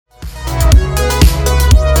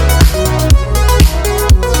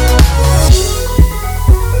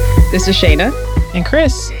This is Shayna. And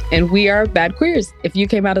Chris. And we are Bad Queers. If you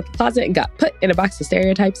came out of the closet and got put in a box of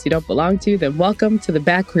stereotypes you don't belong to, then welcome to the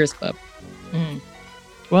Bad Queers Club.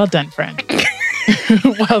 Well done, friend.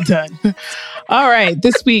 Well done. All right.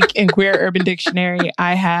 This week in Queer Urban Dictionary,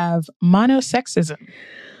 I have monosexism.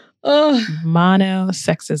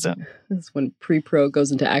 Monosexism. That's when pre-pro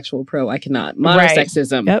goes into actual pro. I cannot.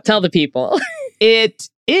 Monosexism. Right. Yep. Tell the people. It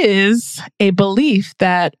is a belief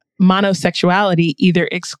that monosexuality, either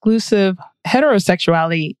exclusive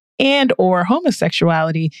heterosexuality and or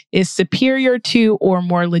homosexuality, is superior to or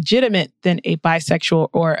more legitimate than a bisexual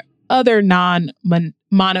or other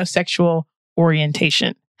non-monosexual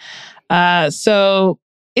orientation. So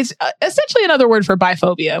it's essentially another word for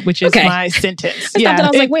biphobia, which is my sentence. I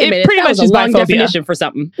was like, wait a minute. Pretty much is a long biphobia. Definition for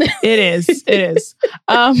something. It is. It is.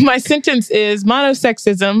 My sentence is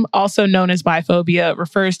monosexism, also known as biphobia,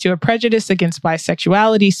 refers to a prejudice against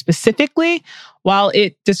bisexuality specifically, while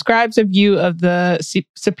it describes a view of the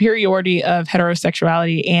superiority of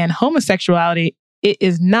heterosexuality and homosexuality. It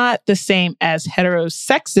is not the same as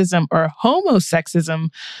heterosexism or homosexism,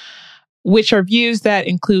 which are views that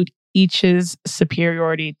include each's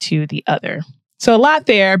superiority to the other. So a lot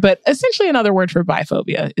there, but essentially another word for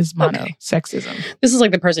biphobia is monosexism. This is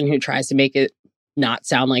like the person who tries to make it not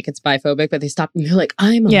sound like it's biphobic, but they stop and they're like,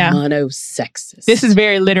 I'm a monosexist. This is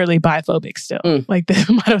very literally biphobic still. Like the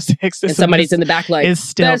monosexism. And somebody's in the back like, is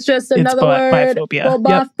still, that's just another word biphobia. for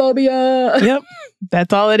biphobia. Yep.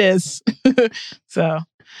 That's all it is. So...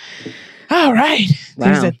 all right. Wow.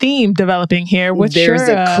 There's a theme developing here. There's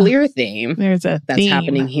a clear theme. There's a that's theme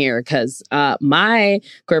happening here because my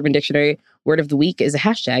Queer Urban Dictionary word of the week is a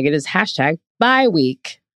hashtag. It is hashtag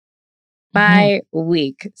bi-week.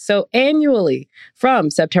 Bi-week. So annually from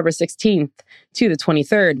September 16th to the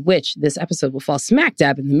 23rd, which this episode will fall smack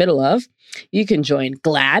dab in the middle of, you can join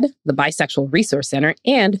GLAAD, the Bisexual Resource Center,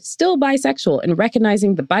 and Still Bisexual in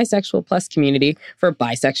recognizing the bisexual plus community for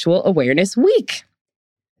Bisexual Awareness Week.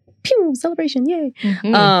 Pew, celebration, yay.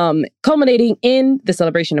 Culminating in the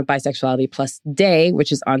celebration of Bisexuality Plus Day,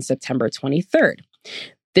 which is on September 23rd.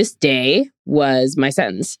 This day was, my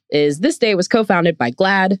sentence is, this day was co-founded by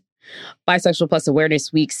GLAAD. Bisexual Plus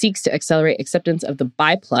Awareness Week seeks to accelerate acceptance of the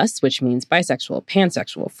bi plus, which means bisexual,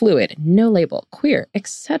 pansexual, fluid, no label, queer,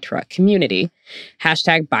 etc. community.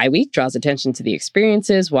 Hashtag bi-week draws attention to the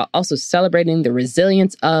experiences while also celebrating the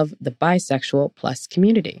resilience of the bisexual plus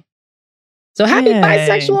community. So happy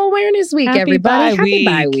Bisexual Awareness Week, everybody. Happy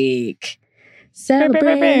Bi-Week.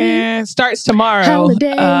 Celebrate. Starts tomorrow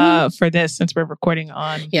for this, since we're recording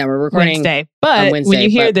on we're recording Wednesday. But Wednesday, when you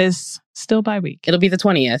hear this, still bi-week. It'll be the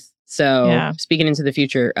 20th. So speaking into the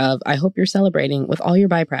future of, I hope you're celebrating with all your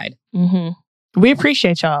bi pride. We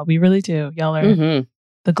appreciate y'all. We really do. Y'all are the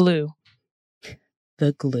glue.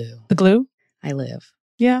 The glue. The glue? I live.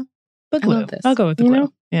 Yeah. The glue. I love this. I'll go with the glue.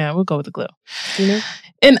 Know? Yeah, we'll go with the glue. You know?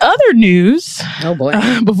 In other news, oh boy,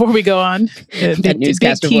 before we go on, big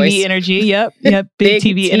newscaster TV voice. Energy. Yep. Big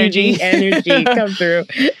TV energy. Energy come through.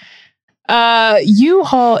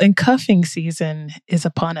 U-Haul and cuffing season is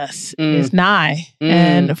upon us. Is nigh.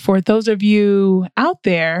 And for those of you out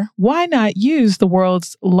there, why not use the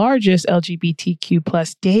world's largest LGBTQ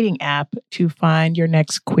plus dating app to find your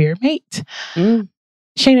next queer mate?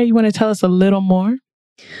 Shayna, you want to tell us a little more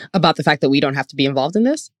about the fact that we don't have to be involved in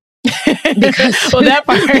this? Because that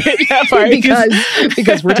part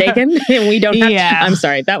because we're taken and we don't have to. I'm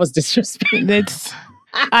sorry, that was disrespectful.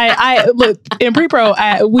 I look, in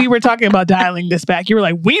pre-pro, we were talking about dialing this back. You were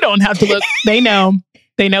like, we don't have to look. They know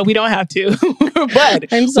we don't have to.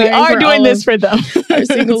 But we are doing this for them. Our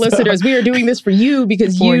single listeners, we are doing this for you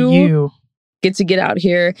because you get to get out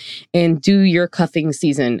here and do your cuffing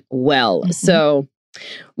season well. So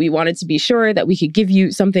we wanted to be sure that we could give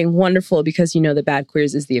you something wonderful because you know that Bad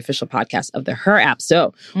Queers is the official podcast of the Her app.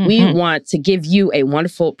 So we want to give you a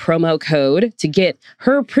wonderful promo code to get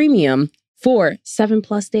Her Premium for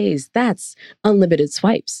 7+ days. That's unlimited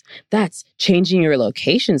swipes. That's changing your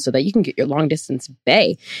location so that you can get your long distance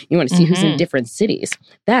bae. You want to see who's in different cities.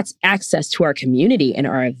 That's access to our community and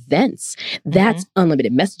our events. That's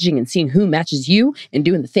unlimited messaging and seeing who matches you and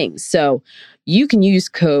doing the things. So you can use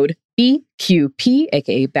code BQP,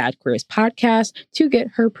 aka Bad Queers Podcast, to get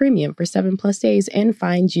Her Premium for 7+ days and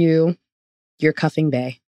find you your cuffing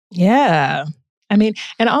bae. Yeah. I mean,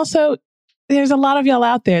 and also there's a lot of y'all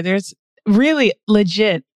out there. There's really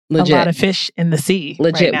legit a lot of fish in the sea.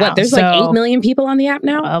 Legit. Right what? There's like 8 million people on the app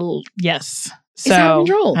now? Yes. It's out of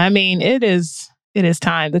control. I mean, it is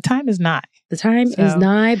time. The time is nigh. The time is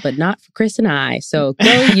nigh, but not for Chris and I. So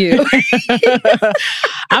go you.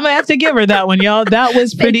 I'm going to have to give her that one, y'all. That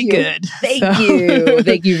was pretty good. Thank you.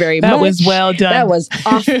 Thank you very much. That was well done. That was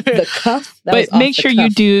off the cuff. But make sure you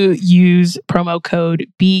do use promo code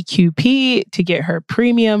BQP to get her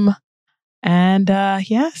premium. And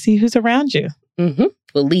see who's around you. Mm-hmm.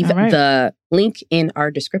 We'll leave the link in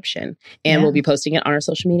our description. And we'll be posting it on our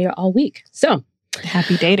social media all week. So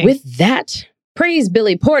happy dating. With that, praise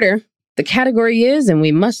Billy Porter. The category is, and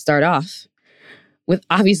we must start off with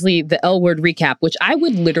obviously the L Word recap, which I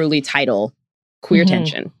would literally title Queer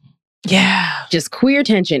Tension. Yeah. Just queer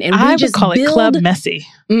tension. And I would call it Club Messy.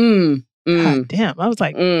 God damn. I was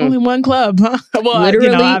like, only one club, huh? Well,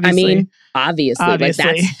 literally, obviously.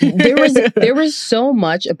 Like there was so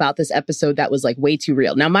much about this episode that was like way too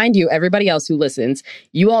real. Now, mind you, everybody else who listens,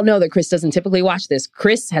 you all know that Chris doesn't typically watch this.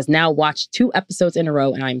 Chris has now watched 2 episodes in a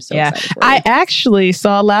row, and I'm so excited for I actually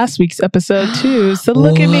saw last week's episode too. So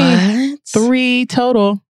look at me. 3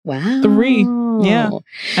 total. Wow. 3. Yeah.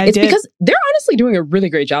 It's because they're honestly doing a really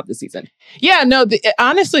great job this season. Yeah, no,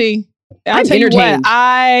 honestly, I'll tell you what,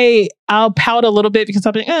 I'll pout a little bit because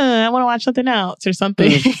I'll be like, I want to watch something else or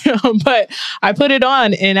something. But I put it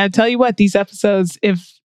on, and I tell you what, these episodes,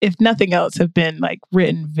 if nothing else, have been like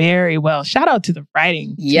written very well. Shout out to the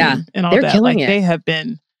writing team and all they're that. Killing like it. They have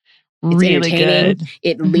been it's really good.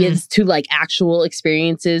 It leads to like actual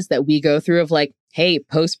experiences that we go through of like, hey,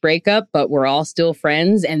 post breakup, but we're all still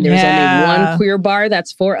friends, and there's only one queer bar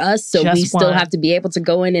that's for us. So we still have to be able to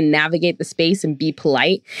go in and navigate the space and be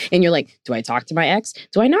polite. And you're like, do I talk to my ex?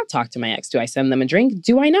 Do I not talk to my ex? Do I send them a drink?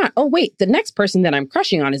 Do I not? Oh, wait, the next person that I'm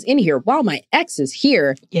crushing on is in here while my ex is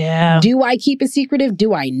here. Yeah. Do I keep it secretive?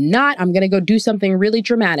 Do I not? I'm going to go do something really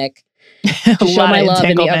dramatic to show my love,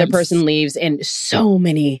 and the other person leaves. And so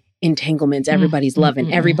many entanglements. Everybody's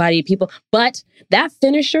loving everybody, people. But that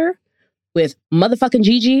finisher with motherfucking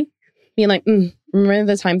Gigi being like, remember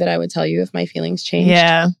the time that I would tell you if my feelings changed?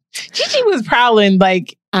 Yeah. Gigi was prowling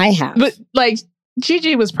like... I have. But like,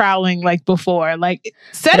 Gigi was prowling like before. Like,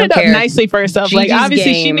 set it up nicely for herself. Gigi's like,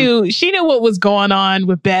 obviously game. she knew what was going on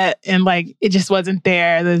with Bet, and like, it just wasn't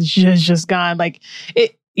there. It's just gone. Like,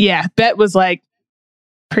 Bet was like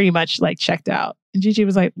pretty much like checked out. And Gigi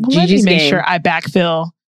was like, well, Gigi's let me make game sure I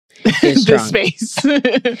backfill this space.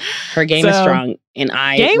 Her game is strong, and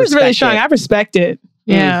game is really strong. I respect it.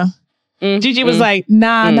 Yeah. Gigi was like,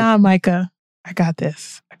 nah, Micah, I got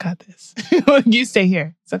this. You stay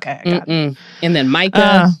here. It's okay. I got it. And then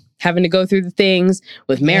Micah having to go through the things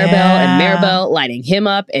with Maribel, and Maribel lighting him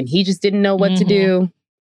up, and he just didn't know what to do.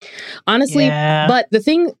 Honestly, but the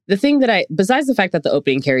thing that besides the fact that the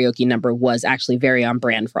opening karaoke number was actually very on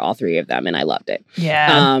brand for all 3 of them, and I loved it.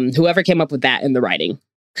 Yeah. Whoever came up with that in the writing,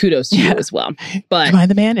 kudos to you as well. But Am I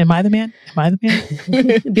the man?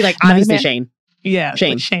 Be like, obviously Shane. Yeah.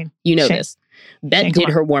 Shane. You know this. Bet did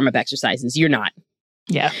her warm-up exercises. You're not.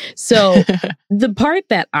 Yeah. So the part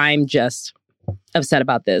that I'm just upset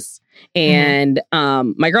about this, and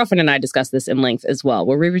my girlfriend and I discussed this in length as well,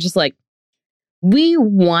 where we were just like, we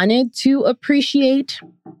wanted to appreciate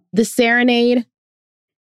the serenade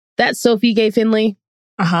that Sophie gave Finley.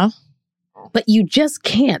 But you just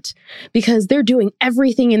can't, because they're doing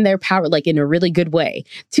everything in their power, like in a really good way,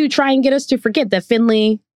 to try and get us to forget that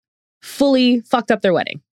Finley fully fucked up their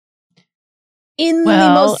wedding. In the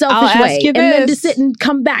most selfish way. And then to sit and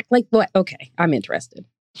come back. Like, what? Okay, I'm interested.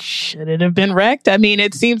 Should it have been wrecked? I mean,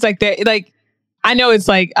 it seems like they like, I know it's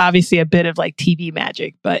like obviously a bit of like TV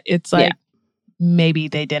magic, but it's like maybe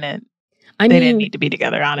they didn't. They didn't need to be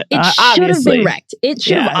together on it. It should have been wrecked. It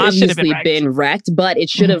should have obviously been wrecked, but it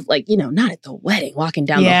should have, like, not at the wedding, walking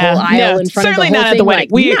down the whole aisle in front of the whole thing. Certainly not at the wedding.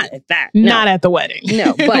 Not at that. No. Not at the wedding.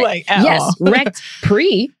 No, but like, yes, wrecked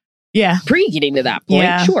pre getting to that point.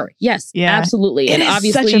 Yeah. Sure. Yes, absolutely. And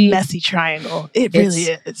obviously, such a messy triangle. It really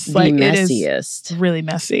is. The messiest. It is really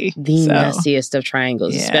messy. The messiest of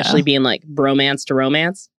triangles, especially being like bromance to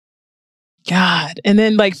romance. God. And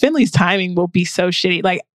then like Finley's timing will be so shitty.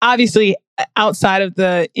 Like, obviously, outside of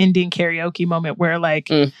the ending karaoke moment where like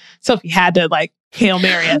Sophie had to like Hail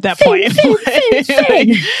Mary at that point.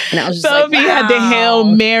 And I was just Sophie had to Hail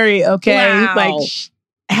Mary, okay? Wow. Like,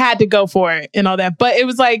 had to go for it and all that. But it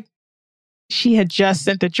was like, she had just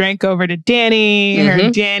sent the drink over to Danny. Her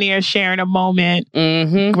and Danny are sharing a moment,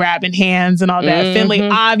 grabbing hands and all that. Finley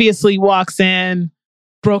obviously walks in,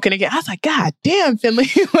 broken again. I was like, God damn, Finley.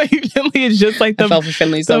 Like, Finley is just like I felt for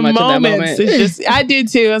Finley so much at that moment. It's just, I did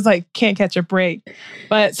too. I was like, can't catch a break.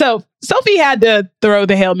 But so Sophie had to throw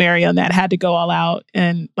the Hail Mary on that, had to go all out.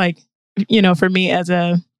 And like, for me as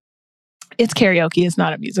a It's karaoke. It's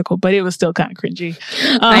not a musical, but it was still kind of cringy.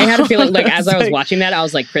 I had a feeling like as I was like, watching that, I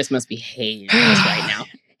was like, Chris must be hating this right now.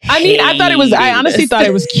 I mean, I honestly thought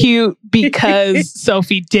it was cute because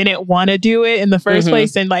Sophie didn't want to do it in the first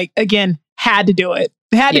place. And like, again, had to do it.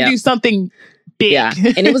 Had to do something big. Yeah.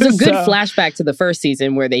 And it was a good flashback to the first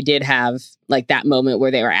season where they did have like that moment where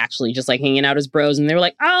they were actually just like hanging out as bros and they were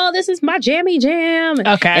like, oh, this is my jammy jam.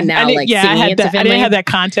 Okay. And now I didn't have that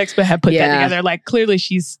context, but had put that together. Like clearly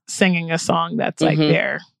she's singing a song that's like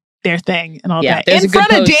their thing and all that. In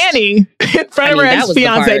front of Danny. In front of her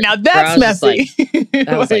ex-fiance. Now that's messy.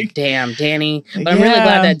 I was like, damn, Danny. But I'm really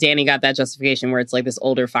glad that Danny got that justification where it's like this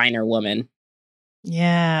older, finer woman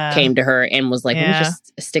came to her and was like, let me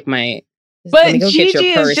just stick my... But Gigi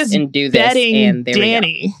is just and do this, betting and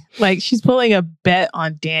Danny. Like she's pulling a bet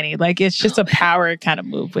on Danny. Like it's just a power kind of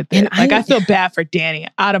move with it. Like I feel bad for Danny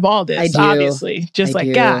out of all this, obviously. Just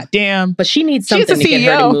God damn. But she needs something to get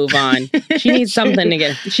her to move on. She needs something to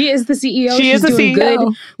get. She is the CEO. She's doing good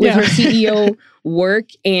with her CEO work,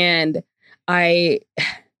 and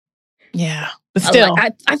but still,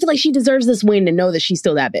 I feel like she deserves this win to know that she's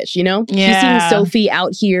still that bitch, you know? She's seeing Sophie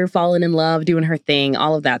out here falling in love, doing her thing,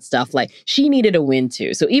 all of that stuff. Like, she needed a win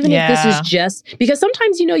too. So even if this is just... Because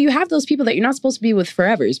sometimes, you know, you have those people that you're not supposed to be with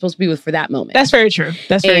forever. You're supposed to be with for that moment. That's very true.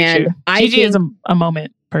 That's very true. Gigi is a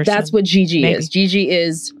moment person. That's what Gigi is. Gigi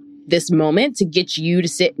is this moment to get you to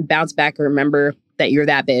sit and bounce back and remember that you're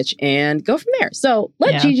that bitch and go from there. So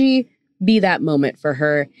let Gigi... be that moment for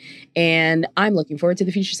her. And I'm looking forward to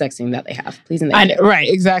the future sex scene that they have. Please and thank you. Right,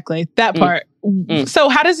 exactly. That part. So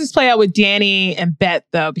how does this play out with Danny and Bette,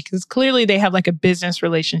 though? Because clearly they have like a business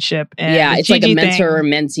relationship. And it's like a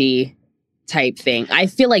mentor-mentee type thing. I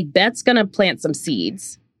feel like Bette's going to plant some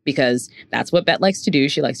seeds because that's what Bette likes to do.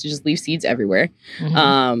 She likes to just leave seeds everywhere.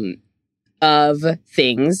 Of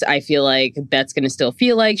things. I feel like Bette's going to still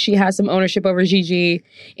feel like she has some ownership over Gigi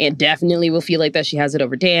and definitely will feel like that she has it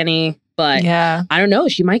over Danny. But I don't know.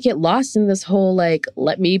 She might get lost in this whole, like,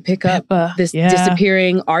 let me pick up this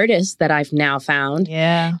disappearing artist that I've now found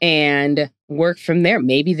and work from there.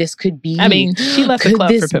 Maybe this could be... I mean, she left the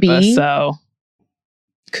club for Pippa, so...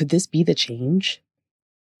 Could this be the change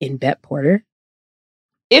in Bette Porter?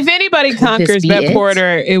 If anybody conquers Bette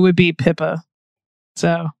Porter, it would be Pippa.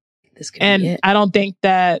 So... This could be it. I don't think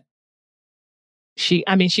that she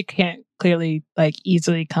can't clearly, like,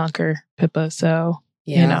 easily conquer Pippa, so,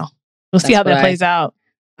 you know. We'll see how that plays out.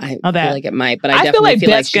 I feel like it might, but I feel like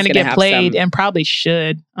Bette's going to get played and probably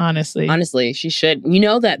should, honestly. Honestly, she should. You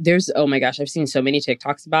know that there's, oh my gosh, I've seen so many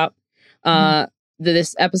TikToks about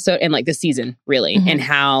this episode and like this season, really, and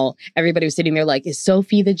how everybody was sitting there like, is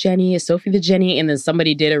Sophie the Jenny? Is Sophie the Jenny? And then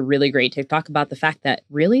somebody did a really great TikTok about the fact that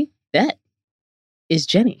really, Bette is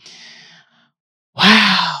Jenny.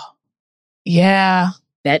 Wow. Yeah.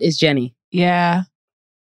 Bette is Jenny. Yeah.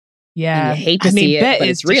 Yeah. And you hate to see it, Bette but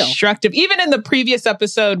is it's real. Destructive. Even in the previous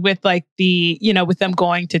episode with like the, you know, with them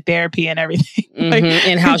going to therapy and everything. Like,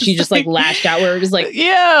 and how she just like lashed out where it was like, you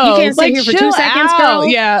can't sit here for 2 seconds, girl.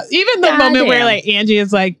 Yeah. Even the moment where like Angie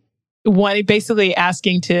is like, basically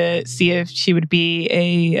asking to see if she would be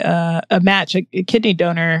a match, a kidney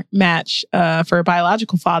donor match for a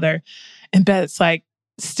biological father. And Bette's like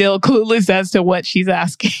still clueless as to what she's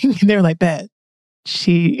asking. And they're like, Bette,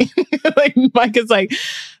 like Mike is like,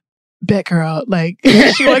 Bette girl, like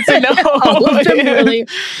she wants to know. All of them really,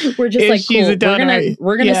 we're just like, she's cool. A donor.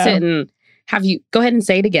 We're gonna sit and have you go ahead and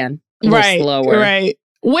say it again. Slower. Right.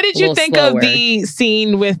 What did you think of the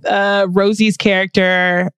scene with Rosie's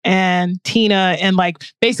character and Tina and like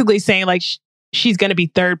basically saying like she's going to be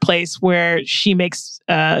third place where she makes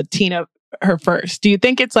Tina her first? Do you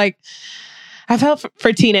think it's like, I felt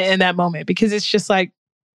for Tina in that moment because it's just like,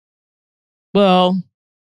 well,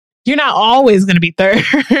 you're not always going to be third.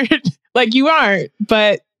 Like you aren't,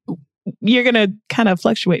 but you're going to kind of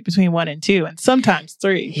fluctuate between 1 and 2 and sometimes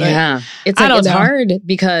 3. Yeah. It's like, it's hard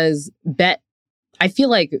because Bette, I feel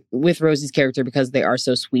like with Rosie's character, because they are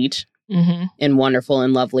so sweet and wonderful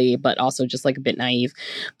and lovely, but also just like a bit naive,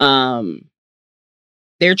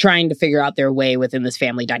 they're trying to figure out their way within this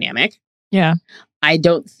family dynamic. Yeah. I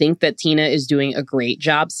don't think that Tina is doing a great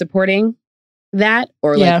job supporting that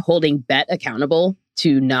or like holding Bette accountable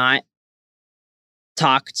to not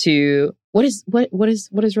talk to what is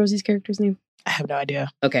Rosie's character's name? I have no idea.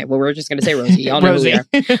 Okay, well, we're just going to say Rosie. Y'all know Rosie. who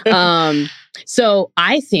we are. So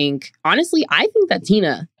I think that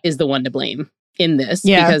Tina is the one to blame in this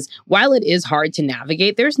because while it is hard to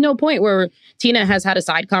navigate, there's no point where Tina has had a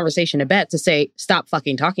side conversation to Bette to say, stop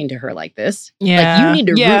fucking talking to her like this. Yeah. Like, you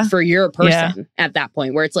need to root for your person at that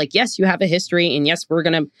point where it's like, yes, you have a history and yes, we're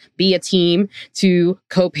going to be a team to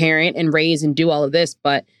co-parent and raise and do all of this,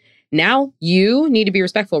 but Now you need to be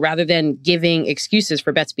respectful rather than giving excuses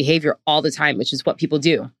for Beth's behavior all the time, which is what people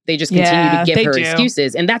do. They just continue to give her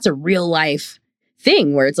excuses. And that's a real life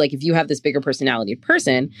thing where it's like, if you have this bigger personality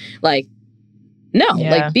person, like, no,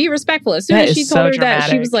 like be respectful. As soon as she told her that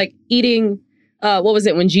she was like eating, what was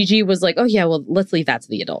it when Gigi was like, oh yeah, well, let's leave that to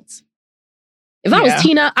the adults. If I was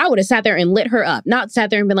Tina, I would have sat there and lit her up, not sat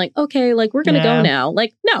there and been like, okay, like we're going to go now.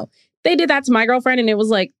 Like, no, they did that to my girlfriend and it was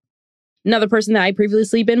like another person that I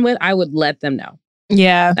previously been with. I would let them know.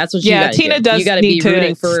 Yeah. That's what you got to do. Tina does you gotta need be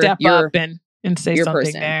rooting to for step your, up and say something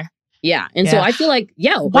person. There. Yeah. And so I feel like,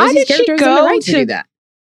 why Rosie's did she go go right to do that?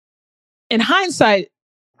 In hindsight,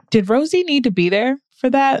 did Rosie need to be there for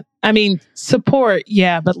that? I mean, support,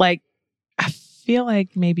 yeah, but like, I feel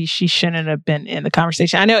like maybe she shouldn't have been in the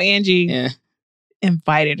conversation. I know Angie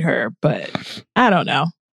invited her, but I don't know.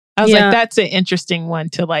 I was like, that's an interesting one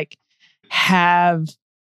to like have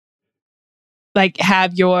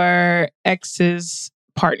your ex's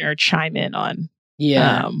partner chime in on.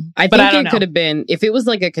 Yeah. I think it could have been, if it was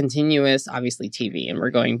like a continuous, obviously TV, and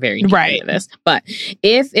we're going very deep into this, but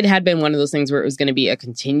if it had been one of those things where it was going to be a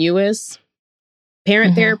continuous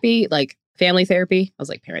parent therapy, like family therapy, I was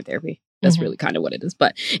like parent therapy. That's really kind of what it is.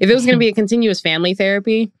 But if it was going to be a continuous family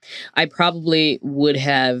therapy, I probably would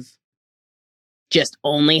have just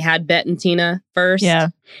only had Bette and Tina first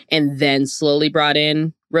and then slowly brought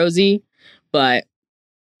in Rosie. But,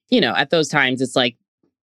 you know, at those times, it's like,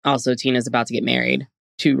 also Tina's about to get married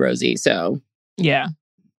to Rosie. So,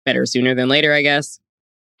 better sooner than later, I guess.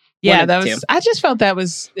 Yeah, I just felt that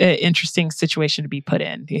was an interesting situation to be put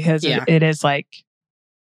in because it is like,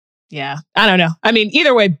 I don't know. I mean,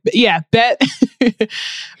 either way, Bette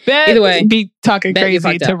either way, be talking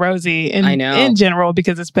crazy to Rosie in general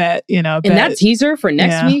because it's Bette, you know. And that teaser for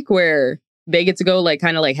next week where they get to go like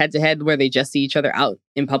kind of like head to head where they just see each other out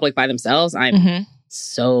in public by themselves. I'm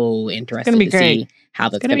so interested to see how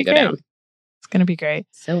that's going to go down. It's going to be great.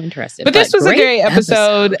 So interested. But this was a great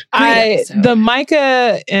episode. The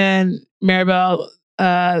Micah and Maribel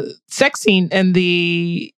sex scene in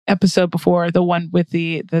the episode before, the one with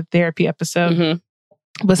the therapy episode,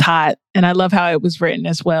 was hot. And I love how it was written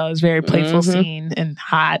as well. It was very playful scene and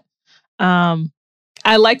hot.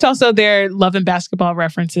 I liked also their love and basketball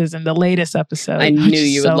references in the latest episode. I knew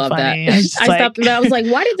you would love funny. That. I stopped and I was like,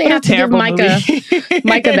 why did they have to give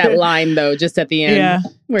Micah that line though, just at the end? Yeah.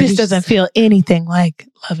 This doesn't feel anything like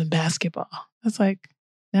love and basketball. I was like,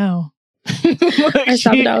 no. I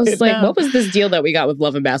stopped and I was like, what was this deal that we got with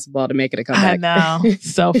love and basketball to make it a comeback? I know.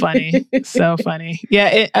 So funny. So funny.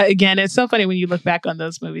 Yeah. Again, it's so funny when you look back on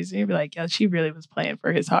those movies and you're like, yo, she really was playing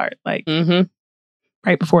for his heart. Like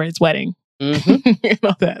right before his wedding. And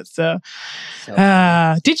all that. So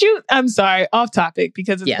did you, I'm sorry, off topic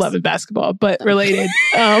because it's love and basketball, but related.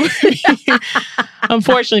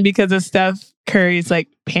 Unfortunately, because of Steph Curry's like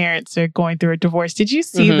parents are going through a divorce. Did you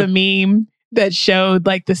see the meme that showed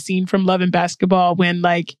like the scene from Love and Basketball when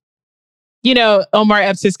like, you know, Omar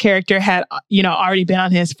Epps' character had, you know, already been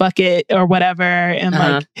on his fuck it or whatever. And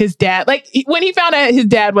like his dad, like when he found out his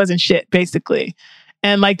dad wasn't shit, basically.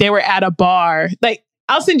 And like they were at a bar, like,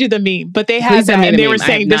 I'll send you the meme, but they had that and they were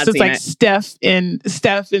saying this is like Steph and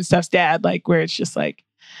Steph's dad, like where it's just like,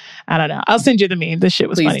 I don't know. I'll send you the meme. This shit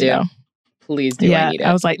was funny though. Please do. Yeah,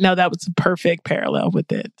 I was like, no, that was a perfect parallel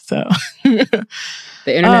with it. So the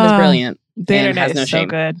internet is brilliant. The internet is so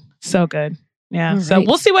good. So good. Yeah. Right. So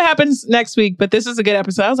we'll see what happens next week, but this is a good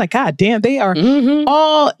episode. I was like, God damn, they are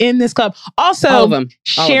all in this club. Also, all of them.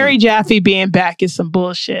 Sherry Jaffe being back is some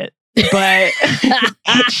bullshit, but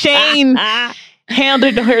Shane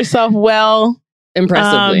handled herself well.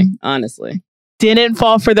 Impressively, honestly. Didn't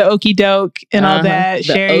fall for the okie doke and all that.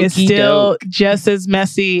 Sherry is still just as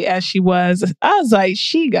messy as she was. I was like,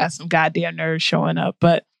 she got some goddamn nerves showing up.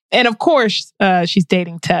 But, and of course, she's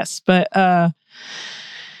dating Tess. But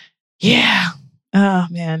yeah. Oh,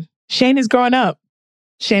 man. Shane is growing up.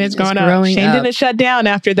 Shane is growing up. Shane didn't shut down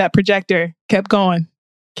after that projector. Kept going.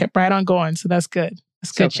 Kept right on going. So that's good.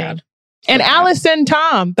 That's good, Shane. And Alice and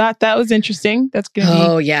Tom, thought that was interesting. That's good.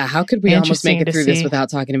 Oh, yeah. How could we almost make it through this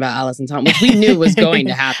without talking about Alice and Tom, which we knew was going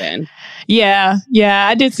to happen? Yeah.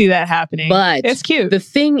 I did see that happening. But it's cute. The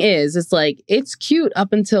thing is, it's like, it's cute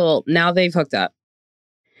up until now they've hooked up.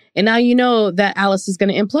 And now you know that Alice is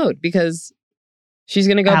going to implode because she's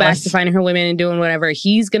going to go back to finding her women and doing whatever.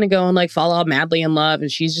 He's going to go and like fall all madly in love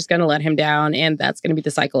and she's just going to let him down. And that's going to be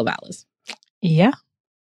the cycle of Alice. Yeah.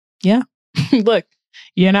 Look,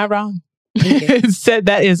 you're not wrong. Said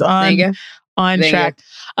that is on track.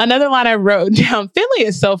 Another line I wrote down, Finley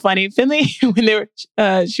is so funny. Finley, when they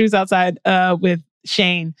were she was outside with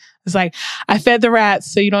Shane, it's like, I fed the rats,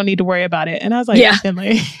 so you don't need to worry about it. And I was like,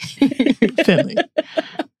 Finley. Finley.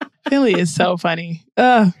 Finley is so funny.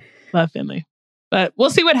 Love Finley. But we'll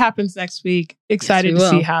see what happens next week. Excited to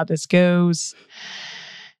see how this goes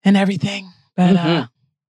and everything. But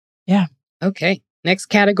yeah. Okay. Next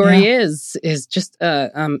category is just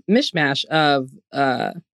a mishmash of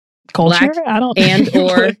culture. Black I don't and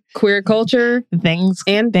or queer culture things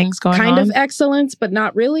going kind on. of excellence, but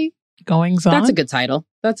not really. Goings on. That's a good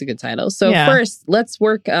title. So first, let's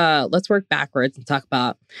work backwards and talk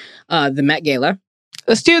about the Met Gala.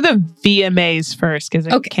 Let's do the VMAs first because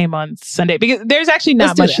it came on Sunday. Because there's actually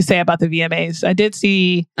not much to say about the VMAs. I did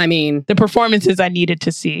see. I mean, the performances I needed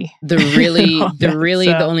to see. The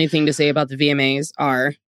only thing to say about the VMAs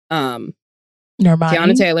are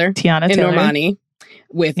Tiana Taylor and Normani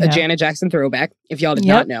with a Janet Jackson throwback. If y'all did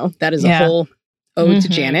not know, that is a whole ode to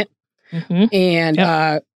Janet.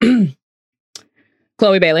 And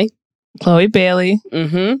Chloe Bailey.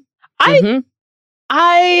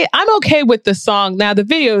 I'm okay with the song. Now the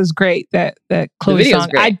video is great. That Chloe song.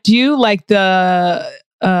 Great. I do like the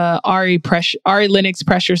Ari Lennox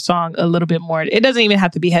Pressure song a little bit more. It doesn't even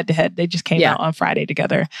have to be head to head. They just came out on Friday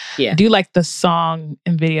together. Yeah. I do like the song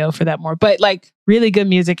and video for that more. But like really good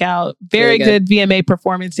music out. Very good VMA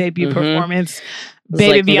performance, debut performance.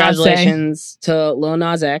 Baby Beyonce. Congratulations to Lil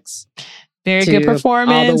Nas X. Very good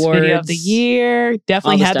performance. Video of the year.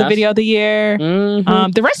 Definitely had the video of the year.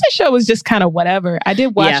 The rest of the show was just kind of whatever. I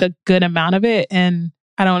did watch a good amount of it, and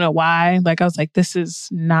I don't know why. Like I was like, this is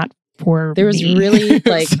not for There was me. really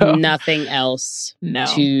like nothing else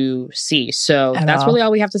to see. So that's really all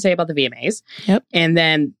we have to say about the VMAs. Yep. And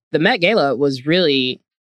then the Met Gala was really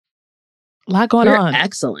a lot going on.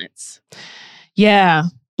 Excellence. Yeah.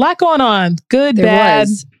 A lot going on. Good, bad,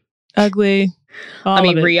 ugly. I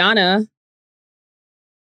mean, Rihanna.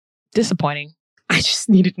 Disappointing. I just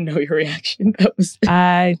needed to know your reaction. That was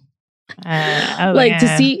I like to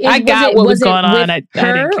see. I got what was going on. I didn't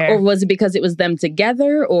care. Or was it because it was them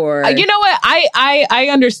together? Or you know what? I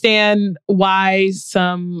understand why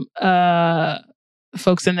some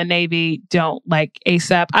folks in the Navy don't like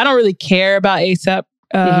ASAP. I don't really care about ASAP.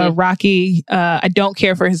 Rocky. I don't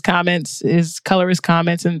care for his comments, his colorist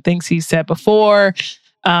comments, and things he said before.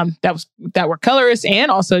 That were colorist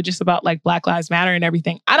and also just about like Black Lives Matter and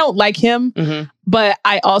everything. I don't like him, but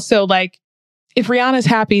I also like if Rihanna's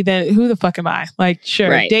happy, then who the fuck am I? Like, sure,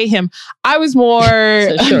 date him. I was more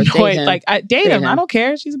annoyed. Like, date him. I don't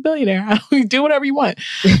care. She's a billionaire. Do whatever you want.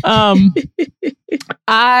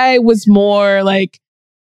 I was more like,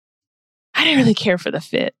 I didn't really care for the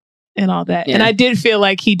fit and all that. And I did feel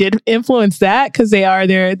like he did influence that because they are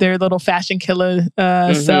their little fashion killer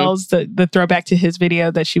selves, the throwback to his video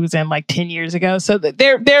that she was in like 10 years ago. So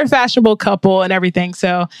they're a fashionable couple and everything.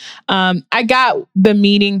 So I got the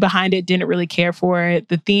meaning behind it, didn't really care for it.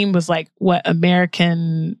 The theme was like what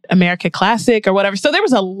America classic or whatever. So there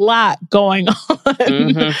was a lot going on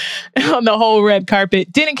on the whole red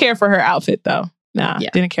carpet. Didn't care for her outfit though.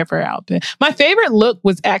 Didn't care for her outfit. My favorite look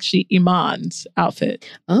was actually Iman's outfit.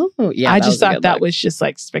 Oh, yeah. I just thought that was just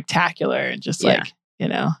like spectacular and just like, you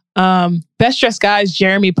know. Best dressed guys,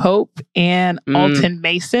 Jeremy Pope and Alton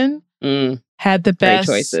Mason had the best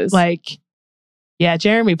choices. Like, yeah,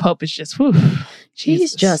 Jeremy Pope is just, whew.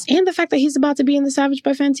 He's just, and the fact that he's about to be in the Savage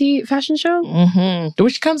by Fenty fashion show,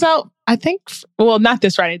 which comes out, I think, well, not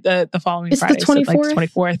this Friday, the following Friday, the 24th, so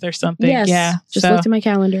like the 24th or something. Yes, yeah, just looked at my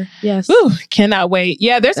calendar. Yes, cannot wait.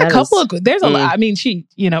 Yeah, there's a couple of there's a lot. I mean, she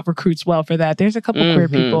recruits well for that. There's a couple queer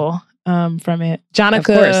people from it.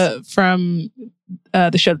 Jonica from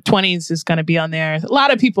the show 20s is going to be on there. A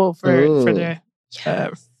lot of people for the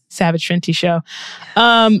Savage Fenty show.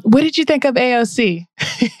 What did you think of AOC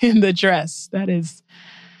in the dress? That is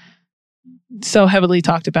so heavily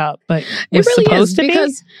talked about, but it really supposed to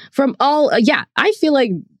because be? From all, I feel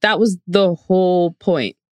like that was the whole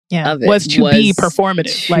point. Yeah, of it was to be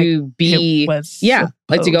performative,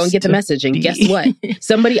 like to go and get the message. And guess what?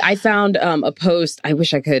 I found a post. I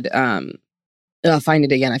wish I could find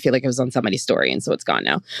it again. I feel like it was on somebody's story, and so it's gone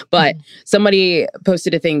now. But somebody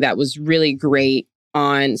posted a thing that was really great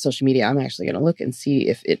on social media. I'm actually going to look and see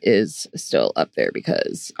if it is still up there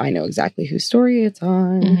because I know exactly whose story it's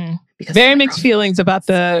on. Because very mixed feelings about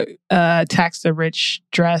the Tax the Rich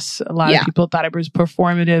dress. A lot of people thought it was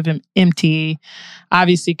performative and empty.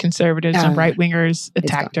 Obviously, conservatives and right wingers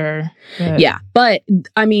attacked her. Yeah, but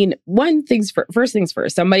I mean, first things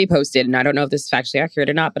first. Somebody posted, and I don't know if this is factually accurate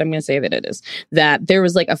or not, but I'm going to say that it is, that there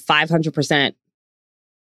was like a 500%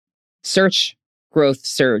 search growth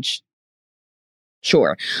surge.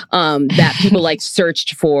 Sure. That people like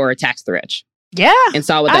searched for Tax the Rich. Yeah. And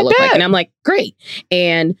saw what that looked like. And I'm like, great.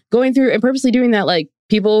 And going through and purposely doing that, like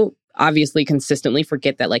people obviously consistently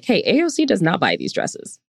forget that, like, hey, AOC does not buy these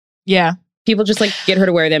dresses. Yeah. People just like get her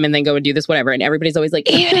to wear them and then go and do this, whatever. And everybody's always like,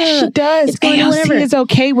 even if she does, AOC is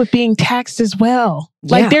okay with being taxed as well.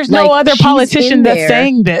 Like, there's no other politician that's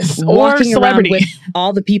saying this or celebrity. With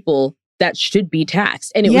all the people that should be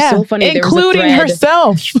taxed. And it was so funny. Including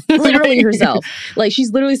herself. Literally herself. Like,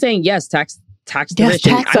 she's literally saying, yes, tax the rich.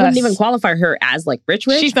 And I wouldn't even qualify her as like rich.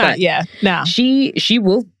 She's not, no. She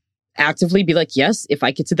will actively be like, yes, if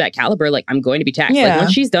I get to that caliber, like, I'm going to be taxed. Like, when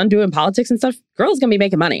she's done doing politics and stuff, girl's gonna be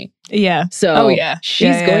making money. Yeah. So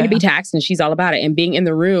she's going to be taxed, and she's all about it. And being in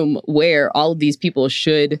the room where all of these people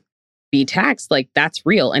should be taxed, like, that's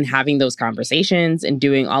real. And having those conversations and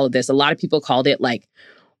doing all of this, a lot of people called it like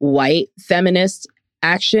white feminist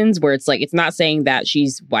actions, where it's like, it's not saying that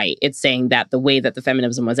she's white. It's saying that the way that the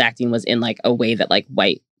feminism was acting was in like a way that like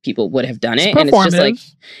white people would have done it. And it's just like,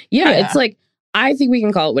 it's like, I think we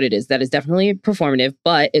can call it what it is. That is definitely performative,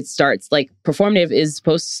 but it starts like performative is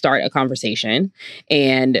supposed to start a conversation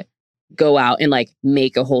and go out and like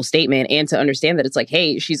make a whole statement, and to understand that it's like,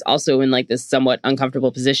 hey, she's also in like this somewhat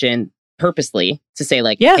uncomfortable position purposely to say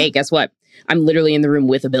like, hey, guess what? I'm literally in the room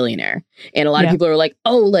with a billionaire. And a lot of people are like,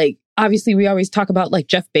 oh, like, obviously we always talk about like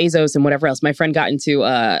Jeff Bezos and whatever else. My friend got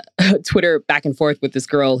into Twitter back and forth with this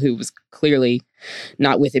girl who was clearly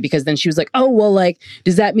not with it, because then she was like, oh, well, like,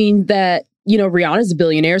 does that mean that, you know, Rihanna's a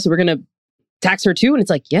billionaire, so we're going to tax her too? And it's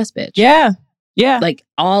like, yes, bitch. Yeah. Yeah. Like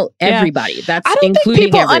everybody. That's I don't including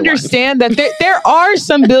think people everyone. Understand that there are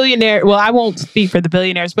some billionaires. Well, I won't speak for the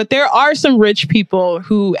billionaires, but there are some rich people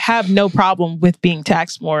who have no problem with being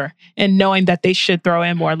taxed more and knowing that they should throw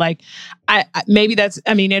in more. Like, maybe that's,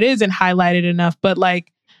 I mean, it isn't highlighted enough, but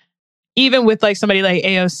like, even with like somebody like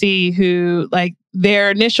AOC who like their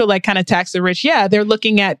initial like kind of tax the rich. Yeah. They're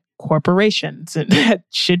looking at corporations and that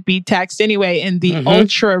should be taxed anyway, and the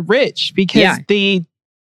ultra rich, because the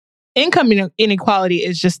income inequality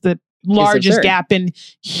is just the largest gap in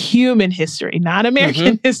human history, not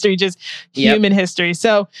American history, just human history.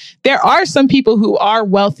 So there are some people who are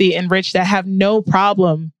wealthy and rich that have no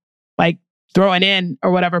problem like throwing in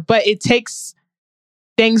or whatever, but it takes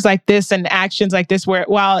things like this and actions like this where,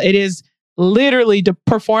 while it is literally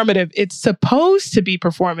performative, it's supposed to be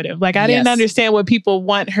performative. Like, I didn't understand what people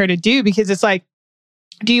want her to do, because it's like,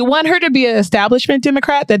 do you want her to be an establishment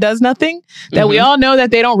Democrat that does nothing? That we all know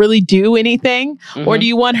that they don't really do anything? Or do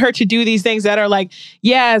you want her to do these things that are like,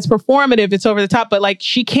 yeah, it's performative, it's over the top, but like,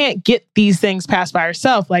 she can't get these things passed by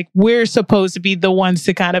herself. Like, we're supposed to be the ones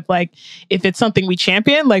to kind of like, if it's something we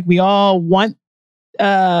champion, like we all want,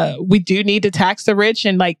 we do need to tax the rich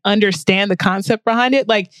and like understand the concept behind it.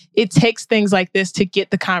 Like, it takes things like this to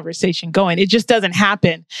get the conversation going. It just doesn't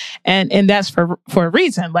happen. And that's for a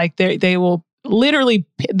reason. Like, they will literally,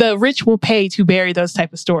 the rich will pay to bury those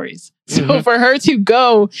type of stories. So for her to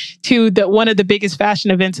go to one of the biggest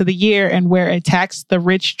fashion events of the year and wear a tax the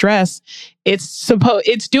rich dress,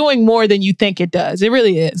 it's doing more than you think it does. It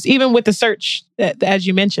really is. Even with the search, as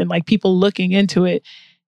you mentioned, like people looking into it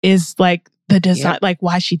is like the design, like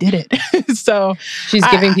why she did it. So she's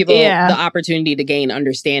giving people the opportunity to gain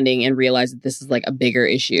understanding and realize that this is like a bigger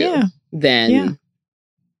issue than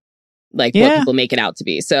like what people make it out to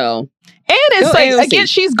be. So, and it's like, AOC. Again,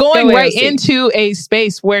 she's going right into a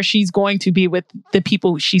space where she's going to be with the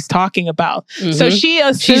people she's talking about. So she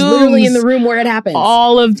assumes she's literally in the room where it happens.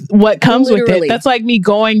 All of what comes with it. That's like me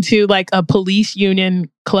going to like a police union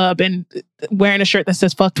club and wearing a shirt that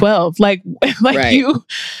says "fuck 12." Like you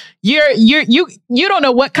don't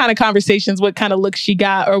know what kind of conversations, what kind of looks she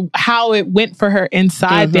got, or how it went for her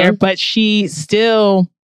inside there, but she still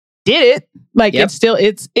did it. Like it's still,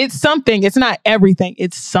 it's something. It's not everything.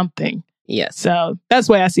 It's something. Yes. So that's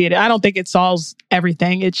the way I see it. I don't think it solves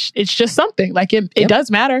everything. It's just something. Like it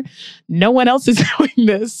does matter. No one else is doing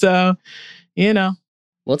this. So, you know.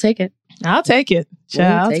 We'll take it. I'll take it.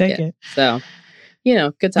 I'll take it. So, you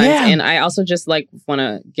know, good times. Yeah. And I also just like want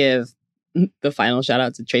to give the final shout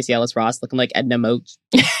out to Tracy Ellis Ross looking like Edna Moats.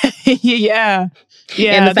 Yeah.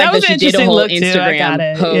 And the fact that she did a whole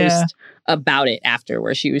Instagram post about it after,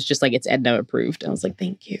 where she was just like, it's Edna approved. I was like,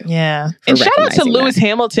 thank you. Yeah. And shout out to Lewis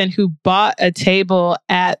Hamilton, who bought a table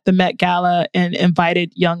at the Met Gala and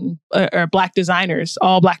invited young or black designers,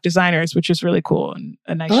 all black designers, which is really cool and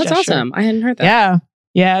a nice gesture. That's awesome. I hadn't heard that. Yeah.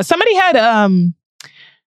 Yeah. Somebody had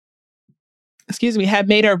had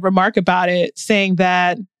made a remark about it, saying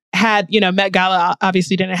that Met Gala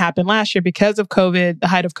obviously didn't happen last year because of COVID, the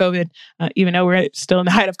height of COVID, even though we're still in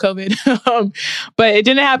the height of COVID. But it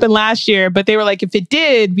didn't happen last year. But they were like, if it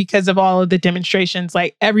did, because of all of the demonstrations,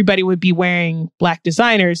 like everybody would be wearing black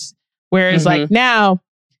designers. Whereas like now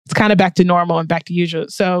it's kind of back to normal and back to usual.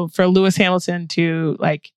 So for Lewis Hamilton to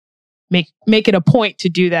like make it a point to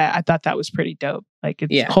do that. I thought that was pretty dope. Like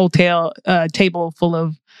it's a whole table full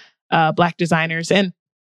of Black designers. And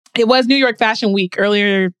it was New York Fashion Week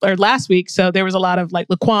last week. So there was a lot of like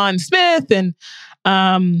Laquan Smith and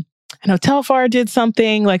I know Telfar did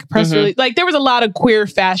something like a press release. Like there was a lot of queer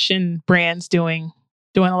fashion brands doing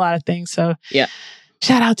a lot of things. So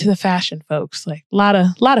shout out to the fashion folks. Like a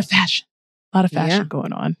lot of fashion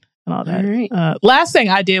going on and all that. All right. Last thing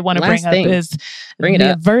I did want to bring up is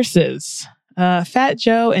the verses. Fat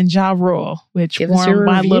Joe and Ja Rule, which warmed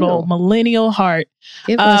my little millennial heart.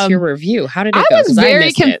 Give us your review. How did it go? I was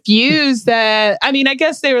very confused that, I mean, I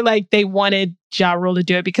guess they were like, they wanted Ja Rule to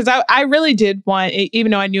do it because I really did want,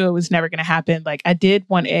 even though I knew it was never going to happen, like I did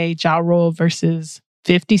want a Ja Rule versus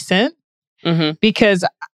 50 Cent because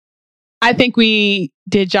I think we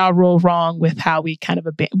did Ja Rule wrong with how we kind of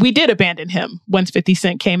we did abandon him once 50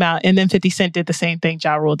 Cent came out, and then 50 Cent did the same thing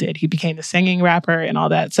Ja Rule did. He became the singing rapper and all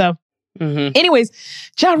that. So anyways,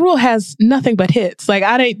 Ja Rule has nothing but hits. Like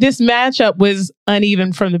this matchup was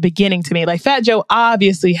uneven from the beginning to me. Like Fat Joe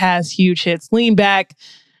obviously has huge hits. Lean Back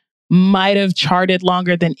might have charted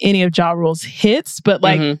longer than any of Ja Rule's hits, but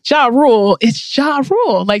like Ja Rule, it's Ja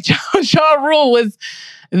Rule. Like Ja Rule was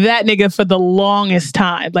that nigga for the longest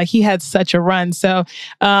time. Like he had such a run. So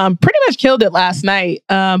pretty much killed it last night.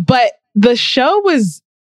 But the show was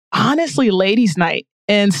honestly ladies' night.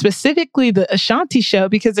 And specifically the Ashanti show,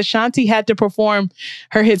 because Ashanti had to perform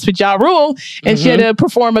her hits with Ja Rule, and she had to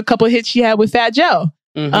perform a couple of hits she had with Fat Joe.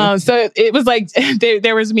 So it was like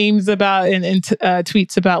there was memes about and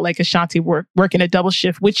tweets about like Ashanti working a double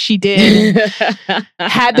shift, which she did.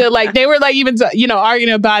 Had to like they were like even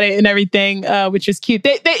arguing about it and everything, which was cute.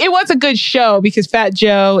 It was a good show because Fat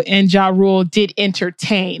Joe and Ja Rule did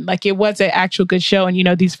entertain. Like it was an actual good show,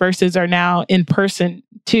 and these verses are now in person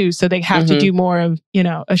too, so they have to do more of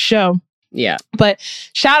a show. Yeah. But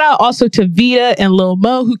shout out also to Vita and Lil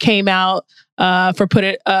Mo who came out for Put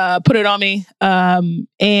It On Me.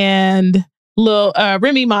 And Lil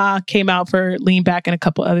Remy Ma came out for Lean Back and a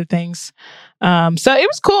couple other things. So it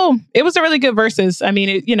was cool. It was a really good versus. I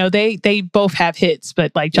mean, they both have hits,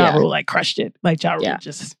 but like Ja Rule like crushed it. Like Ja Rule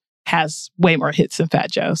just has way more hits than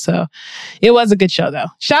Fat Joe. So it was a good show though.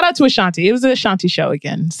 Shout out to Ashanti. It was an Ashanti show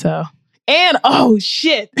again. So and oh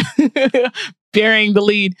shit, bearing the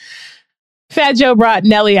lead. Fat Joe brought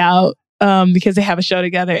Nelly out because they have a show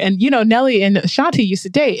together. And, Nelly and Ashanti used to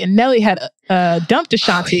date. And Nelly had dumped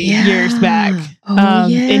Ashanti years back.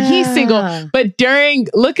 And he's single. But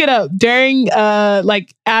look it up, during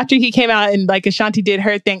like after he came out and like Ashanti did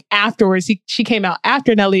her thing afterwards, she came out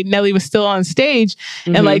after Nelly. Nelly was still on stage.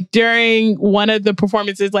 And like during one of the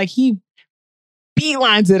performances, like he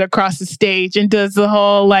beelines it across the stage and does the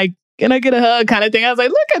whole like, can I get a hug kind of thing? I was like,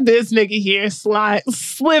 look at this nigga here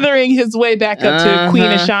slithering his way back up to Queen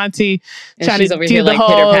Ashanti, and trying to do the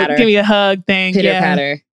whole give me a hug thing.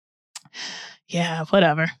 Pitter-patter. Yeah,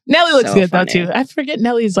 whatever. Nelly looks good though too. I forget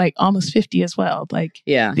Nelly's like almost 50 as well. Like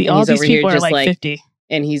all these people are like 50.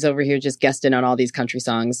 And he's over here just guesting on all these country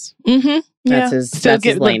songs. That's his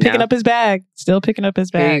lane picking up his bag. Still picking up his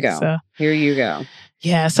bag. Here you go. So. Here you go.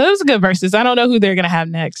 Yeah, so it was a good versus. I don't know who they're going to have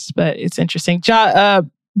next, but it's interesting.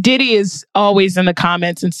 Diddy is always in the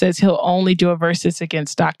comments and says he'll only do a versus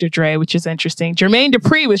against Dr. Dre, which is interesting. Jermaine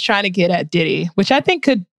Dupri was trying to get at Diddy, which I think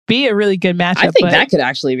could be a really good matchup. I think that could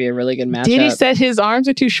actually be a really good matchup. Diddy said his arms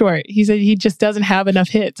are too short. He said he just doesn't have enough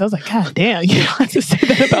hits. I was like, God damn, you don't have to say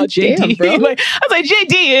that about JD. Damn, bro. I was like,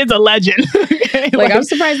 JD is a legend. like I'm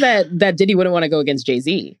surprised that Diddy wouldn't want to go against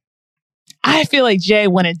Jay-Z. I feel like Jay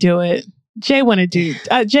wouldn't do it. Jay want to do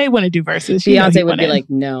verses. Beyonce would be like,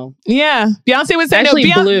 no. Yeah. Beyonce would say actually,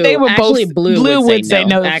 no. Blue. They were actually, both, Blue would say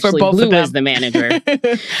no. Actually, for both Blue of them. Was the manager.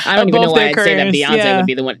 I don't even know why I'd say that Beyonce would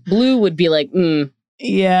be the one. Blue would be like,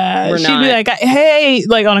 yeah. She'd be like, hey,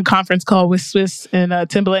 like on a conference call with Swiss and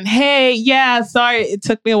Timbaland. Hey, yeah, sorry. It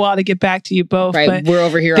took me a while to get back to you both. Right. But we're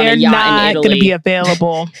over here on a yacht in Italy. They're not going to be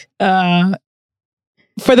available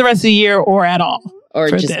for the rest of the year or at all. Or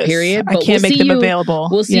just this. period. But I can't make them available.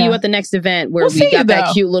 We'll see you at the next event where we got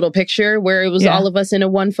that cute little picture where it was all of us in a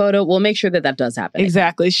one photo. We'll make sure that does happen.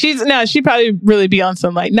 Exactly. She'd probably really be on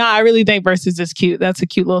some like, I really think versus is cute. That's a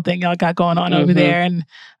cute little thing y'all got going on over there. And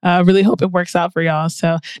really hope it works out for y'all.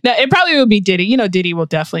 So now it probably will be Diddy. Diddy will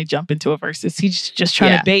definitely jump into a versus. He's just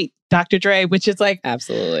trying to bait Dr. Dre, which is like,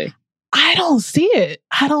 absolutely. I don't see it.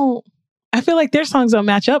 I feel like their songs don't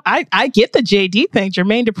match up. I get the JD thing.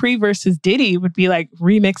 Jermaine Dupri versus Diddy would be like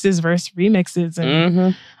remixes versus remixes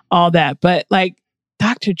and all that. But like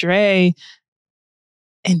Dr. Dre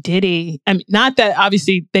and Diddy, I mean, not that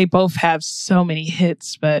obviously they both have so many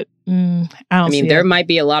hits, but I mean, there might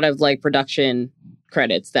be a lot of like production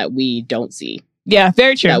credits that we don't see. Yeah,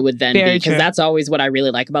 very true. That would then very be, because true. that's always what I really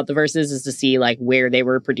like about the verses, is to see like where they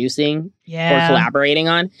were producing Yeah. or collaborating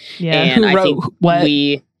on. Yeah. And Who I wrote think what?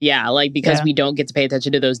 because Yeah. we don't get to pay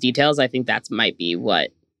attention to those details, I think that might be what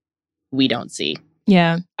we don't see.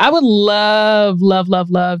 Yeah. I would love, love, love,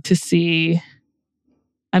 love to see.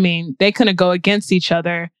 I mean, they couldn't go against each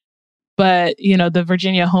other, but you know, the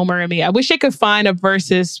Virginia Homer and me, I wish they could find a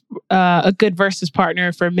good versus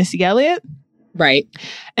partner for Missy Elliott. Right.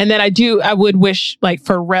 And then I would wish like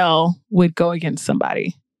Pharrell would go against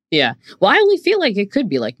somebody. Yeah. Well, I only feel like it could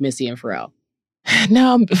be like Missy and Pharrell.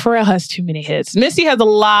 No, Pharrell has too many hits. Missy has a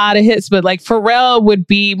lot of hits, but like Pharrell would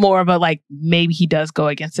be more of a like, maybe he does go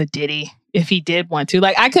against a Diddy if he did want to.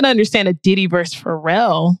 Like I could understand a Diddy versus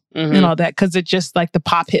Pharrell and all that, because it's just like the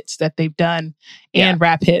pop hits that they've done and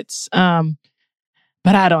rap hits.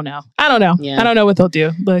 But I don't know. Yeah. I don't know what they'll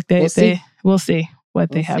do. Look, We'll see. we'll see what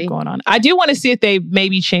they have going on. I do want to see if they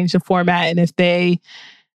maybe change the format, and if they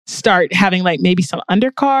start having like maybe some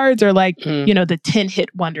undercards, or like, you know, the 10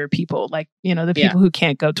 hit wonder people, like, you know, the people who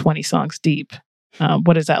can't go 20 songs deep.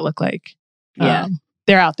 What does that look like? Yeah.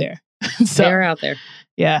 They're out there. So They're out there.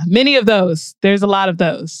 yeah, many of those. There's a lot of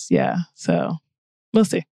those. Yeah. So we'll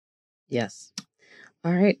see. Yes.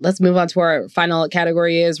 All right. Let's move on to our final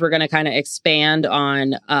category. We're going to kind of expand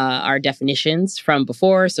on our definitions from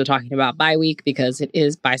before. So talking about bi week, because it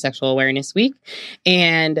is Bisexual Awareness Week.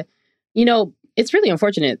 And, you know, it's really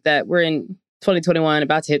unfortunate that we're in 2021,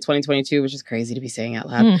 about to hit 2022, which is crazy to be saying out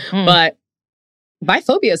loud. Mm-hmm. But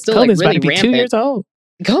biphobia is still COVID's like really about to be rampant. 2 years old.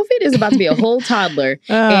 COVID is about to be a whole toddler.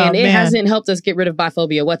 And it hasn't helped us get rid of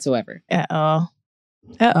biphobia whatsoever. At all.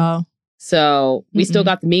 At all. So we still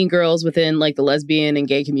got the mean girls within like the lesbian and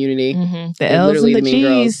gay community. The They're L's literally and the the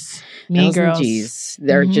mean G's. Mean L's and girls. G's.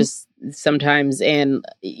 They're just sometimes, and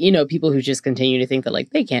you know, people who just continue to think that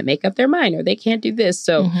like they can't make up their mind or they can't do this.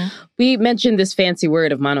 So we mentioned this fancy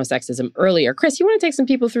word of monosexism earlier. Chris, you want to take some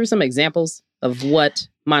people through some examples of what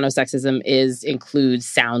monosexism includes,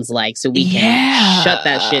 sounds like, so we can shut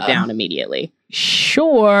that shit down immediately?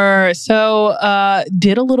 Sure. So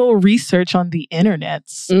did a little research on the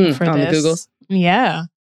internets for on this. the Googles. Yeah.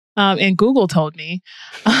 And Google told me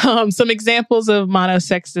some examples of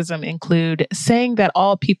monosexism include saying that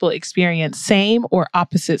all people experience same or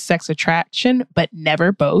opposite sex attraction, but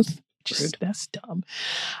never both. That's dumb.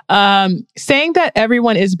 Saying that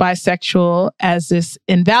everyone is bisexual, as this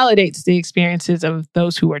invalidates the experiences of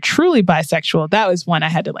those who are truly bisexual. That was one I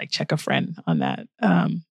had to like check a friend on that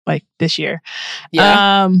like this year.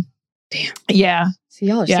 Yeah. Damn. Yeah. See,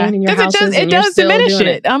 y'all are staying in your houses it and you're does still diminish doing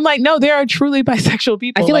it. I'm like, no, there are truly bisexual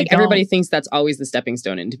people. I feel like everybody thinks that's always the stepping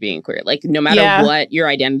stone into being queer. Like, no matter what your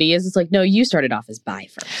identity is, it's like, no, you started off as bi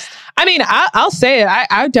first. I mean, I'll say it.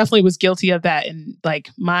 I definitely was guilty of that in like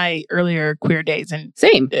my earlier queer days. And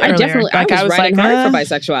same. I definitely, like, I was riding hard for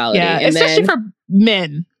bisexuality. Yeah, and especially for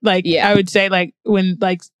men. Like, I would say like when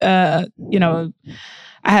like, you know,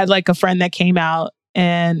 I had like a friend that came out,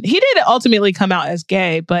 and he did ultimately come out as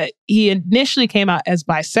gay, but he initially came out as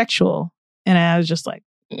bisexual. And I was just like,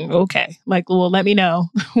 okay, like, well, let me know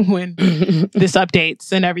when this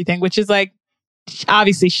updates and everything, which is like,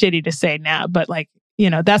 obviously shitty to say now, but like, you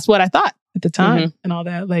know, that's what I thought at the time and all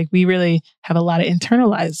that. Like, we really have a lot of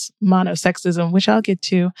internalized monosexism, which I'll get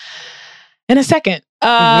to in a second.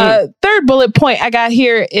 Third bullet point I got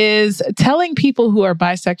here is telling people who are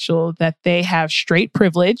bisexual that they have straight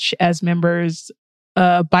privilege. As members,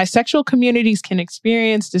 bisexual communities can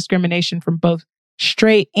experience discrimination from both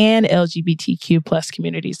straight and LGBTQ plus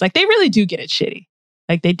communities. Like, they really do get it shitty.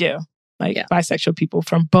 Like, they do. Like, bisexual people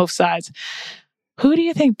from both sides. Who do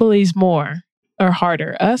you think bullies more or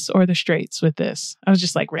harder, us or the straights with this? I was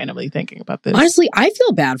just like randomly thinking about this. Honestly, I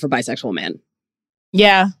feel bad for bisexual men.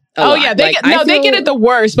 Yeah. Yeah, they get it the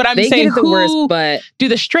worst, but I'm saying the worst, but do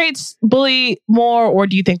the straights bully more, or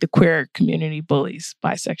do you think the queer community bullies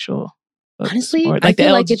bisexual? Honestly, or, like, I feel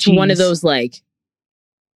the like LGs? it's one of those like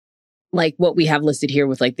what we have listed here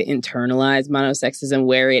with like the internalized monosexism,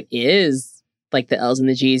 where it is like the L's and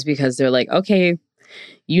the G's, because they're like, okay,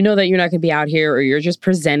 you know that you're not going to be out here, or you're just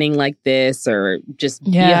presenting like this, or just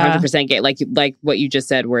be 100% gay, like what you just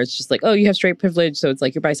said, where it's just like, oh, you have straight privilege, so it's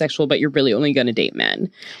like you're bisexual, but you're really only going to date men.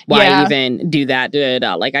 Why even do that?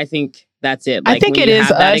 Like, I think that's it. Like, I think when it you is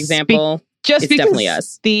have that us example. Just it's because definitely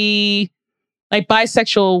us. The like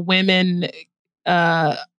bisexual women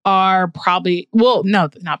are probably, well, no,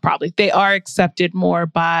 not probably. They are accepted more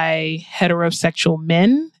by heterosexual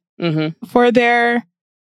men for their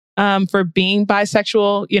for being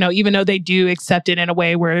bisexual, you know, even though they do accept it in a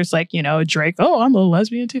way where it's like, you know, Drake, oh, I'm a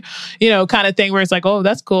lesbian too, you know, kind of thing, where it's like, oh,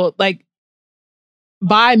 that's cool. Like,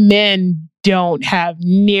 bi men don't have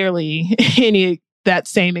nearly any that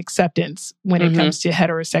same acceptance when it comes to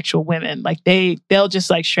heterosexual women. Like they'll just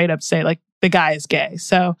like straight up say like the guy is gay.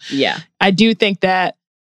 So yeah, I do think that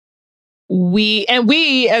we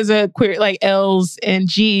as a queer, like L's and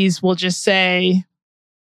G's, will just say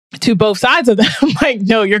to both sides of them, like,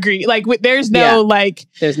 no, you're greedy. Like, there's no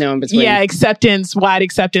there's no in between. Yeah, wide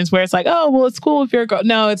acceptance where it's like, oh, well, it's cool if you're a girl.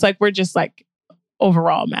 No, it's like, we're just like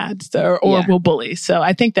overall mad or we'll bully. So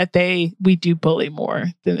I think that we do bully more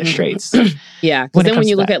than the straights. Yeah. Because then when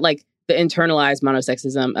you look at like the internalized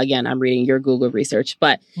monosexism, again, I'm reading your Google research,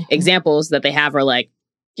 but examples that they have are like,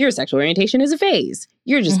 your sexual orientation is a phase.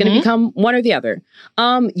 You're just going to become one or the other.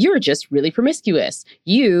 You're just really promiscuous.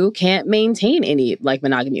 You can't maintain any like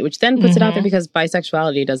monogamy, which then puts it out there because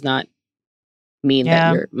bisexuality does not mean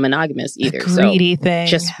that you're monogamous either. Greedy thing.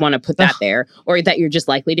 Just want to put that there, or that you're just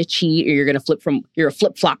likely to cheat, or you're going to you're a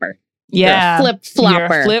flip flopper. Yeah. Flip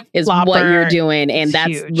flopper is what you're doing. And that's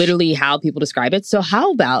huge. Literally how people describe it. So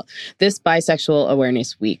how about this Bisexual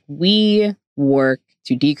Awareness Week? We work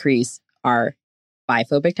to decrease our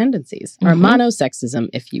biphobic tendencies, or monosexism,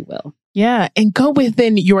 if you will. Yeah. And go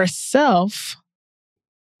within yourself.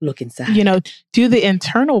 Look inside. Do the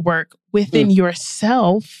internal work within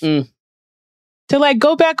yourself to like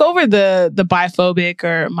go back over the biphobic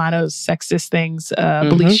or monosexist things,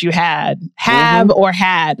 beliefs you have or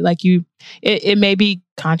had. Like it may be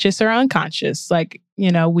conscious or unconscious. Like,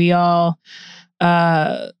 we all,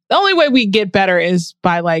 the only way we get better is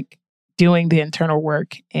by like doing the internal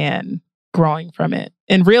work and growing from it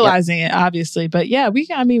and realizing it, obviously. But yeah, we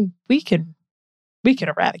can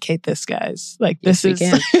eradicate this, guys. Like this is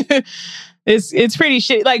it's pretty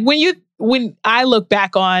shitty. Like when I look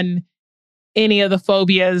back on any of the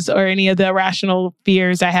phobias or any of the irrational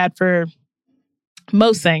fears I had for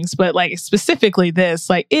most things, but like specifically this,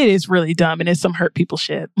 like it is really dumb and it's some hurt people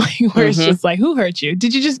shit. Like where it's just like, who hurt you?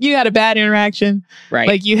 Did you had a bad interaction? Right.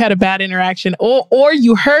 Like you had a bad interaction or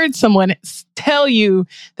you heard someone tell you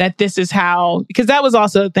that this is how, because that was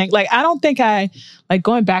also a thing. Like, I don't think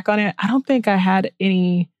going back on it, I don't think I had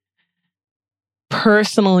any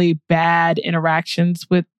personally bad interactions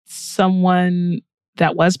with someone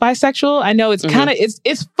that was bisexual. I know it's kind of,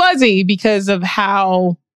 it's fuzzy because of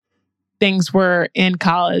how things were in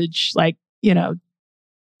college, like,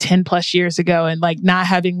 10 plus years ago, and like not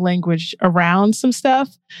having language around some stuff.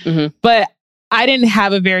 But I didn't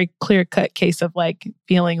have a very clear cut case of like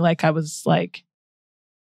feeling like I was like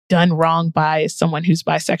done wrong by someone who's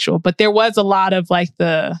bisexual. But there was a lot of like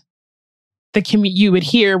you would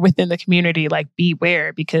hear within the community, like,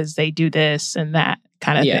 beware because they do this and that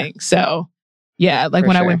kind of thing. So yeah, like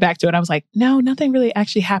when I went back to it, I was like, no, nothing really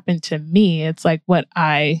actually happened to me. It's like what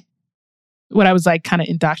I was like kind of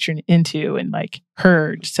indoctrinated into and like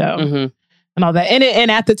heard. So, and all that. And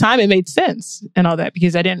at the time it made sense and all that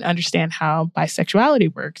because I didn't understand how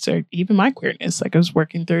bisexuality works or even my queerness, like I was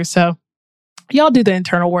working through. So y'all do the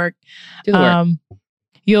internal work. Do the work.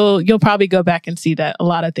 You'll probably go back and see that a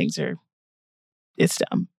lot of things it's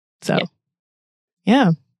dumb. So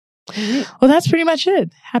yeah. Well, that's pretty much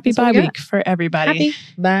it. Happy Bi Week for everybody. Happy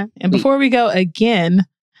Bi. And before we go again,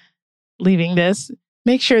 leaving this,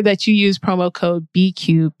 make sure that you use promo code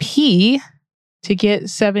BQP to get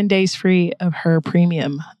 7 days free of her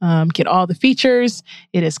premium. Get all the features.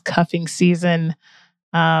 It is cuffing season.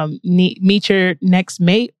 Meet your next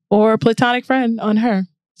mate or platonic friend on her.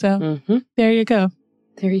 So there you go.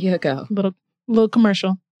 There you go. Little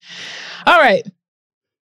commercial. All right.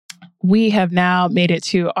 We have now made it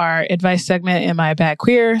to our advice segment. Am I a bad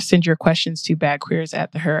queer? Send your questions to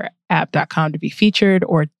badqueers@theherapp.com to be featured,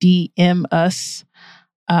 or DM us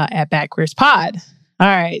at badqueerspod. All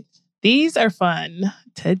right. These are fun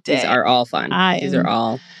today. These are all fun.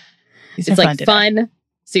 It's like fun,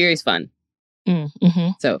 serious fun.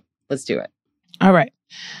 So let's do it. All right.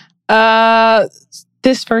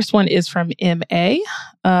 This first one is from MA,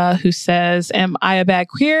 who says, am I a bad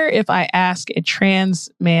queer if I ask a trans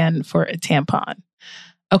man for a tampon?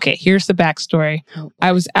 Okay, here's the backstory.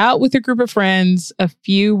 I was out with a group of friends. A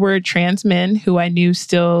few were trans men who I knew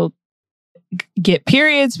still get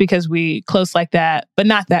periods because we close like that, but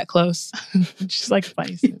not that close. Just like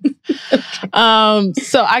funny. So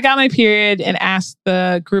I got my period and asked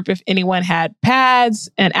the group if anyone had pads.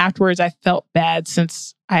 And afterwards I felt bad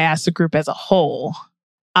since I asked the group as a whole.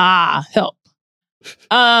 Help.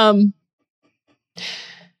 So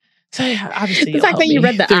yeah, obviously the fact that you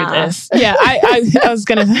read the through this. Yeah, I was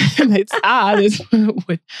gonna it's is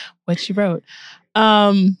what you wrote.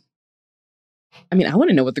 I mean, I want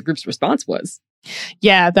to know what the group's response was.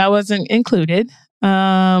 Yeah, that wasn't included.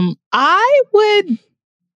 I wouldn't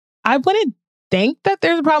think that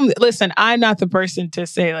there's a problem. Listen, I'm not the person to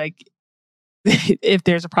say like if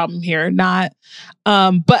there's a problem here or not.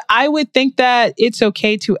 But I would think that it's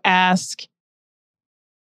okay to ask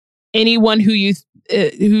anyone who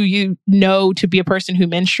you know to be a person who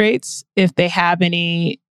menstruates if they have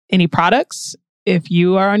any products if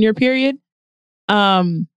you are on your period.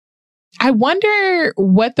 I wonder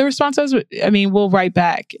what the response was. I mean, we'll write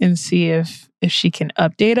back and see if she can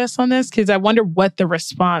update us on this, because I wonder what the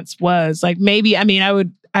response was. Like, maybe, I mean,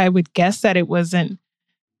 I would guess that it wasn't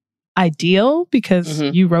ideal because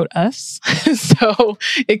you wrote us. So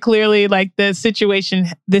it clearly, like, the situation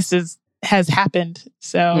has happened.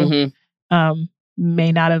 So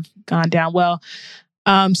may not have gone down well.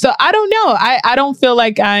 So I don't know. I don't feel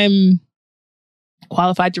like I'm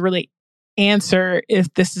qualified to really answer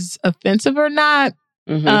if this is offensive or not.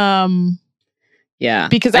 Yeah.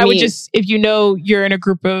 Because I would just, if you know you're in a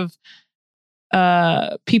group of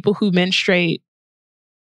people who menstruate,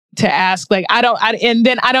 to ask, like, and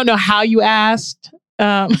then I don't know how you asked.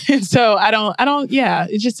 So I don't, yeah,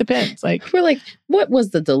 it just depends. Like, we're like, what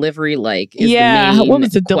was the delivery like? What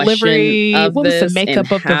was the delivery? What was the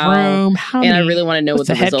makeup of the room? And I really want to know what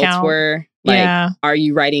the results were. Like, are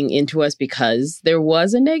you writing into us because there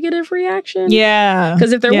was a negative reaction? Yeah.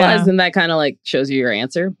 Because if there was, then that kind of like shows you your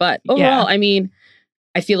answer. But overall, I mean,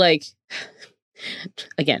 I feel like,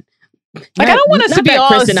 again, like, I don't want us to be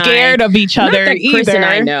all scared of each other either. Chris and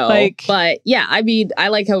I know. Like, but yeah, I mean, I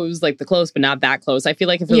like how it was like the close, but not that close. I feel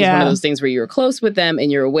like if it was one of those things where you're close with them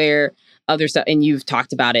and you're aware of their stuff and you've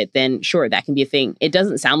talked about it, then sure, that can be a thing. It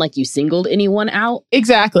doesn't sound like you singled anyone out.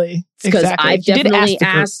 Exactly. Because I've definitely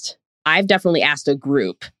asked a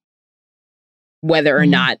group whether or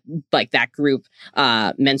not, like, that group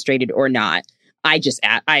menstruated or not. I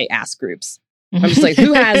ask groups. I'm just like,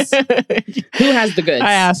 who has the goods?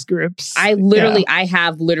 I ask groups. I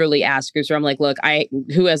have literally asked groups where I'm like, look,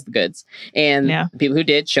 who has the goods? And people who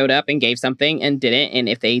did showed up and gave something and didn't. And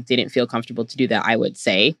if they didn't feel comfortable to do that, I would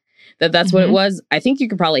say that that's what it was. I think you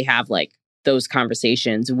could probably have like those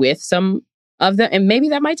conversations with some of them. And maybe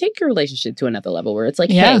that might take your relationship to another level where it's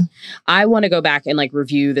like, hey, I want to go back and like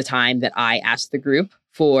review the time that I asked the group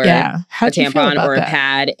for a tampon or a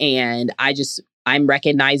pad. And I'm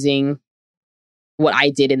recognizing what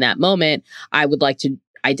I did in that moment. I would like to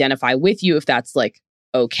identify with you if that's like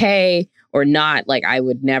okay or not. Like, I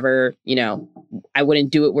would never, I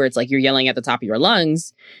wouldn't do it where it's like you're yelling at the top of your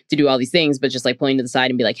lungs to do all these things, but just like pulling to the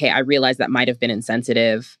side and be like, hey, I realize that might have been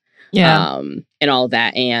insensitive. And all of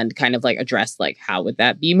that, and kind of like address like how would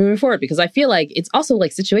that be moving forward, because I feel like it's also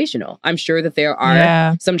like situational. I'm sure that there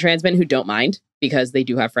are some trans men who don't mind because they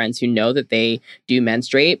do have friends who know that they do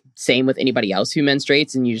menstruate. Same with anybody else who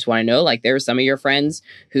menstruates, and you just want to know, like, there are some of your friends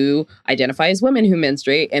who identify as women who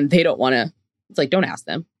menstruate and they don't want to. It's like, don't ask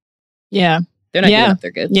them. They're not giving up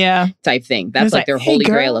their goods. Type thing. That's like their holy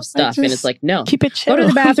grail of stuff. And it's like, no. Keep it chill. Go to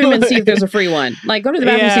the bathroom and see if there's a free one. Like, go to the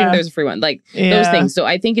bathroom and see if there's a free one. Like, those things. So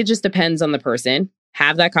I think it just depends on the person.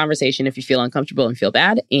 Have that conversation if you feel uncomfortable and feel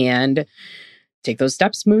bad, and take those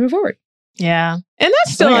steps moving forward. Yeah. And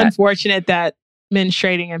that's still unfortunate that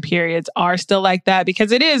menstruating and periods are still like that,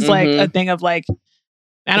 because it is like a thing of like,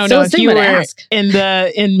 I don't know if you were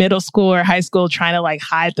in middle school or high school trying to like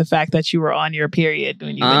hide the fact that you were on your period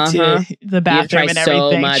when you went to the bathroom and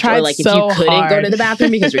everything. So much. Or like if you couldn't go to the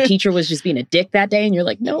bathroom because your teacher was just being a dick that day, and you're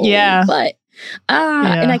like, no, but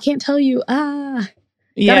and I can't tell you, gotta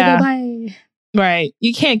go by. Right.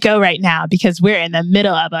 You can't go right now because we're in the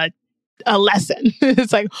middle of a lesson.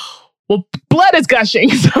 It's like, well, blood is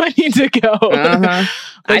gushing, so I need to go.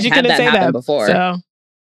 But you couldn't say that before. So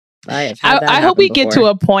I hope we get to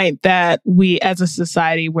a point that we as a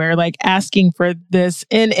society where like asking for this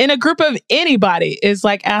in a group of anybody is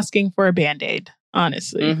like asking for a Band-Aid,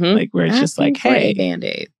 honestly. Like, where it's just like, hey,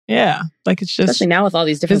 Band-Aid. Yeah. Like, it's just, especially now with all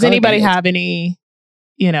these different, does anybody have any,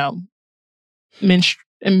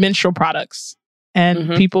 menstrual products?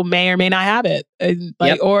 And people may or may not have it. And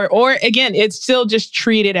like, or again, it's still just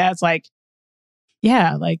treated as like,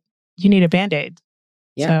 like, you need a Band-Aid.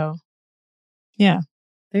 So, there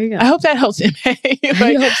you go. I hope that helps him. Like,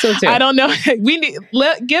 I hope so too. I don't know. We need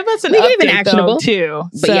give us an update actionable too.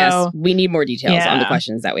 But yes, we need more details on the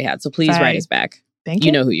questions that we had. So please write us back. Thank you.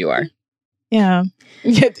 You know who you are. Yeah,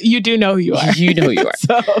 you do know who you are. You know who you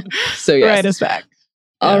are. so yes. Write us back.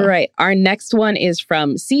 All right. Our next one is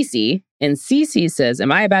from Cece. And Cece says,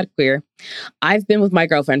 am I a bad queer? I've been with my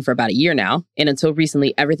girlfriend for about a year now. And until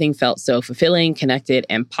recently, everything felt so fulfilling, connected,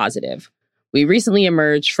 and positive. We recently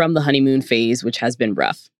emerged from the honeymoon phase, which has been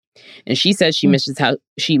rough. And she says she misses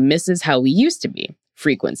how we used to be.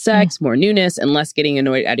 Frequent sex, more newness, and less getting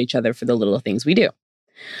annoyed at each other for the little things we do.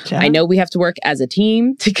 I know we have to work as a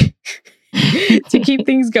team to keep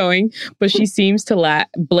things going, but she seems to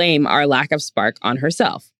blame our lack of spark on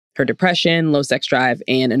herself, her depression, low sex drive,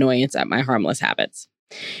 and annoyance at my harmless habits.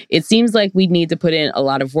 It seems like we need to put in a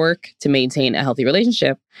lot of work to maintain a healthy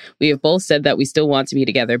relationship. We have both said that we still want to be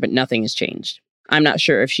together, but nothing has changed. I'm not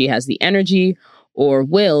sure if she has the energy or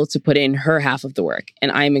will to put in her half of the work,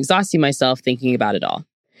 and I am exhausting myself thinking about it all.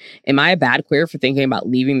 Am I a bad queer for thinking about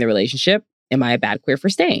leaving the relationship? Am I a bad queer for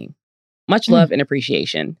staying? Much love and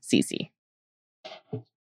appreciation, Cece.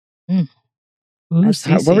 Ooh,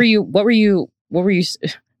 Cece. What were you?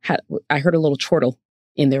 I heard a little chortle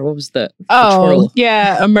in there. What was the chortle?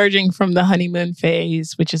 Yeah, emerging from the honeymoon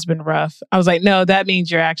phase, which has been rough. I was like, no, that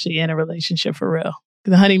means you're actually in a relationship for real.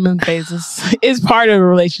 The honeymoon phase is part of a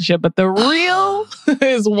relationship, but the real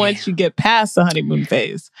is once you get past the honeymoon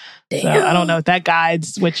phase. So I don't know if that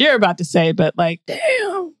guides what you're about to say, but like,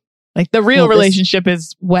 like the real relationship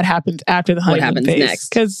is what happens after the honeymoon phase.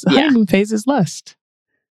 Because honeymoon phase is lust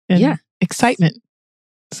and excitement.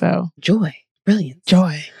 So joy, brilliance,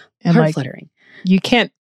 joy, and heart fluttering. You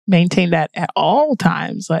can't maintain that at all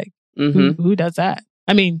times. Like who does that?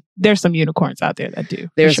 I mean, there's some unicorns out there that do.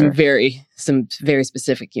 There's some very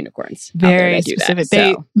specific unicorns. Very out there that specific. Do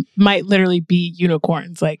that, they might literally be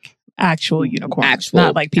unicorns, like actual unicorns,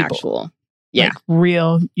 not like people. Like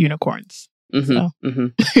real unicorns. Yeah,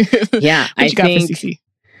 I think.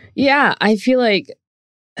 Yeah, I feel like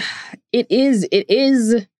it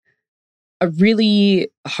is a really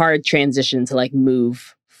hard transition to like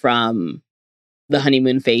move from the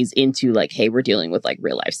honeymoon phase into like, hey, we're dealing with like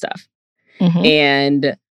real life stuff.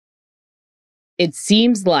 And it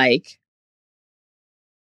seems like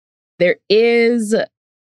there is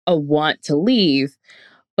a want to leave,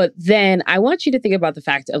 but then I want you to think about the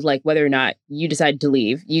fact of like whether or not you decide to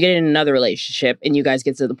leave, you get in another relationship and you guys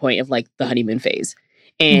get to the point of like the honeymoon phase.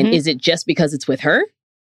 And is it just because it's with her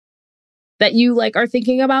that you like are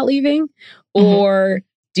thinking about leaving? Or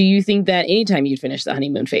do you think that anytime you'd finish the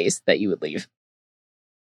honeymoon phase that you would leave?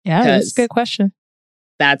 Yeah, that's a good question.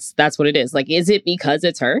 That's what it is. Like, is it because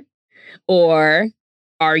it's her? Or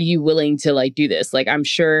are you willing to like do this? Like, I'm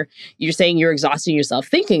sure you're saying you're exhausting yourself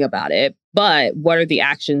thinking about it, but what are the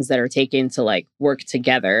actions that are taken to like work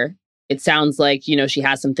together? It sounds like, you know, she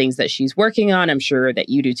has some things that she's working on. I'm sure that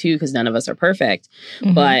you do too, because none of us are perfect.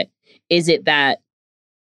 But is it that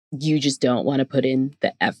you just don't want to put in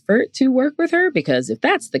the effort to work with her? Because if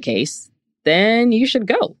that's the case, then you should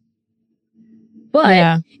go.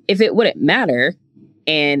 But if it wouldn't matter,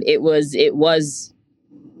 and it was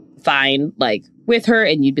fine, like with her,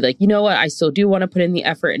 and you'd be like, you know what, I still do want to put in the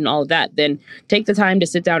effort and all of that, then take the time to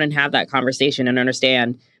sit down and have that conversation and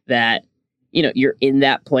understand that, you know, you're in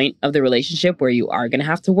that point of the relationship where you are going to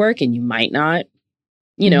have to work and you might not,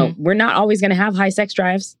 you know, we're not always going to have high sex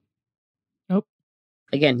drives. Nope.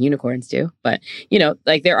 Again, unicorns do. But, you know,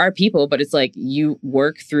 like there are people, but it's like you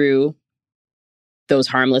work through those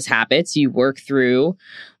harmless habits. You work through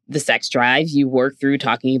the sex drive, you work through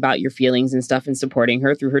talking about your feelings and stuff and supporting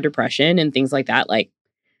her through her depression and things like that. Like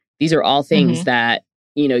these are all things that,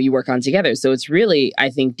 you know, you work on together. So it's really, I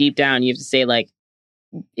think deep down, you have to say like,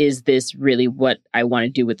 is this really what I want to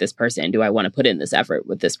do with this person? Do I want to put in this effort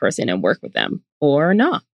with this person and work with them or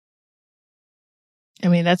not? I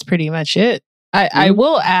mean, that's pretty much it. I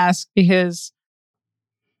will ask because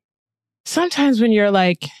sometimes when you're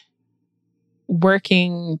like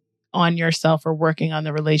working on yourself or working on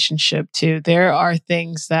the relationship too, there are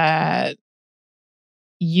things that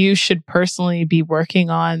you should personally be working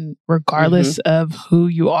on regardless of who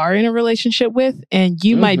you are in a relationship with. And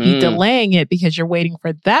you might be delaying it because you're waiting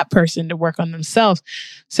for that person to work on themselves.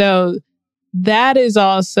 So that is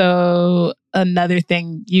also another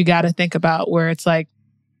thing you got to think about, where it's like,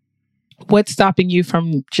 what's stopping you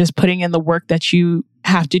from just putting in the work that you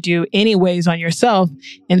have to do anyways on yourself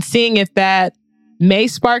and seeing if that may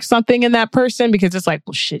spark something in that person, because it's like,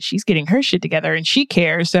 well, shit, she's getting her shit together and she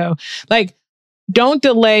cares. So like, don't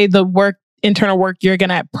delay the work, internal work you're going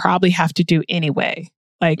to probably have to do anyway.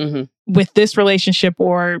 Like with this relationship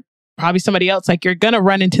or probably somebody else, like you're going to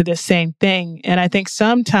run into this same thing. And I think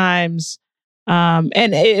sometimes, and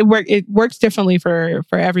it works differently for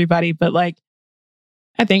everybody, but like,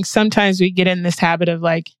 I think sometimes we get in this habit of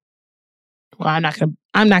like, well, I'm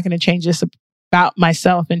not going to change this about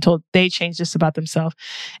myself until they change this about themselves.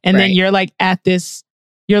 And then you're like at this,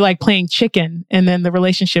 you're like playing chicken, and then the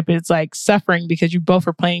relationship is like suffering because you both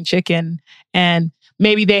are playing chicken, and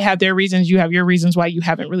maybe they have their reasons, you have your reasons why you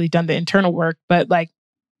haven't really done the internal work. But like,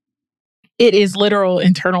 it is literal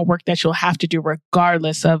internal work that you'll have to do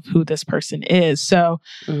regardless of who this person is. So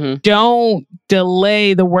don't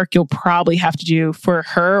delay the work you'll probably have to do for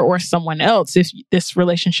her or someone else if this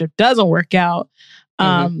relationship doesn't work out.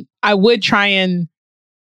 I would try and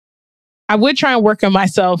work on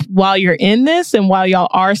myself while you're in this and while y'all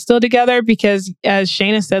are still together, because as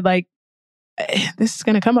Shayna said, like, this is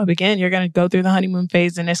going to come up again. You're going to go through the honeymoon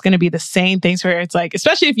phase and it's going to be the same things where it's like,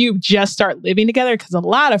 especially if you just start living together, because a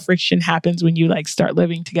lot of friction happens when you like start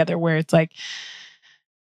living together, where it's like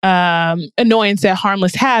annoyance at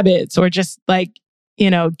harmless habits, or just like,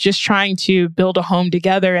 you know, just trying to build a home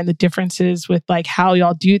together, and the differences with like how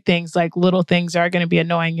y'all do things, like little things are going to be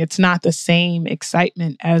annoying. It's not the same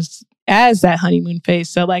excitement as that honeymoon phase.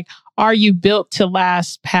 So like, are you built to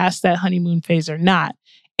last past that honeymoon phase or not?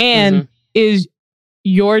 And is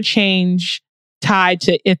your change tied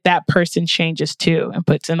to if that person changes too and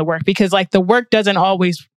puts in the work? Because like the work doesn't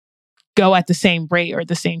always go at the same rate or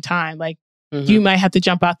the same time. Like you might have to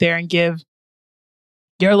jump out there and give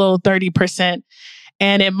your little 30%,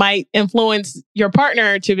 and it might influence your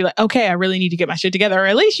partner to be like, okay, I really need to get my shit together. Or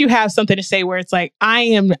at least you have something to say where it's like, I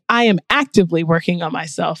am actively working on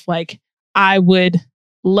myself. Like, I would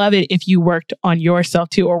love it if you worked on yourself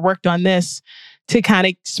too, or worked on this to kind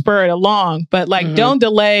of spur it along. But like, don't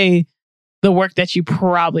delay the work that you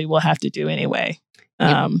probably will have to do anyway.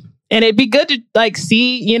 And it'd be good to like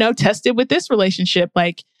see, you know, test it with this relationship,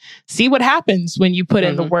 like see what happens when you put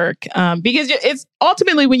in the work. Because it's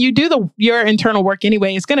ultimately when you do your internal work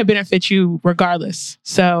anyway, it's going to benefit you regardless.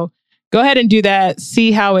 So go ahead and do that.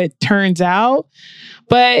 See how it turns out.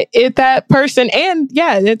 But if that person, and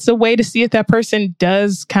yeah, it's a way to see if that person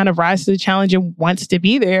does kind of rise to the challenge and wants to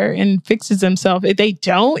be there and fixes themselves. If they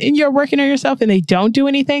don't, and you're working on yourself and they don't do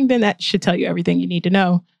anything, then that should tell you everything you need to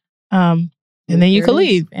know. And then you can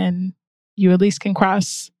leave, and you at least can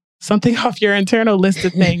cross something off your internal list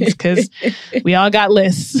of things, because we all got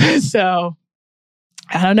lists. So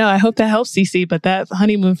I don't know. I hope that helps, Cece. But that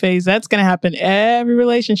honeymoon phase, that's going to happen every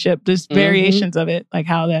relationship. There's variations of it, like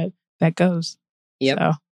how that goes. Yep.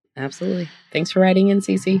 So. Absolutely. Thanks for writing in,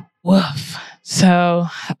 Cece. Woof. So,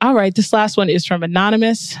 all right. This last one is from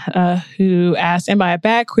Anonymous, who asked, am I a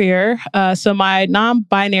bad queer? So my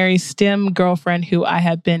non-binary STEM girlfriend, who I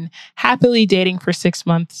have been happily dating for 6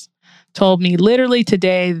 months, told me literally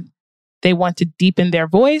today they want to deepen their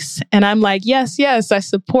voice. And I'm like, yes, I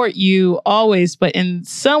support you always. But in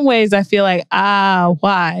some ways, I feel like,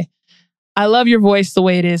 why? I love your voice the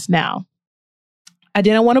way it is now. I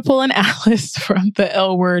didn't want to pull an Alice from the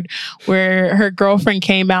L Word, where her girlfriend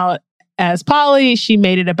came out as poly. She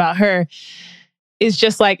made it about her. It's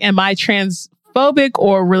just like, am I transphobic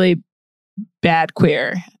or really bad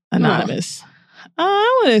queer? Anonymous.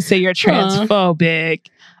 I want to say you're transphobic.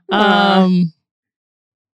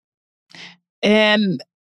 And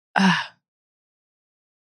I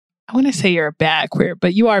want to say you're a bad queer,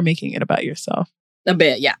 but you are making it about yourself. A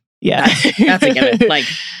bit, yeah. Yeah. That's a given. Like,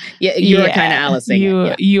 yeah, you're kind of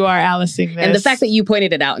Alicing it. You are Alicing this. And the fact that you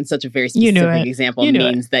pointed it out in such a very specific example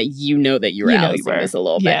means that you know that you were Alicing this a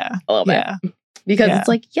little bit. Yeah. A little bit. Because it's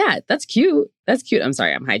like, yeah, that's cute. That's cute. I'm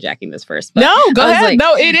sorry, I'm hijacking this first. But no, go ahead. Like,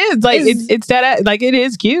 no, it is. Like, it's that, like, it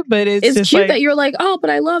is cute, but it's just cute like, that you're like, oh,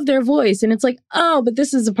 but I love their voice. And it's like, oh, but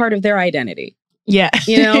this is a part of their identity. Yeah.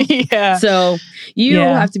 You know? Yeah. So you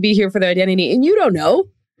have to be here for their identity, and you don't know.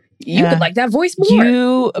 You could like that voice more.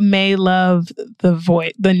 You may love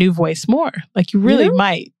the new voice more. Like, you really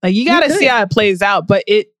might. Like, you got to see how it plays out, but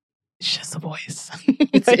it's just a voice.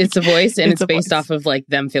 It's a voice, and it's based off of like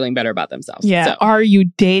them feeling better about themselves. Yeah. So. Are you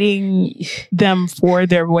dating them for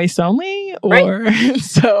their voice only? Or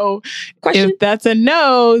so if that's a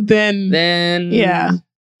no, then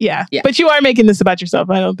yeah. But you are making this about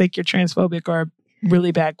yourself. I don't think you're transphobic or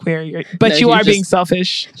really bad queer. But you are being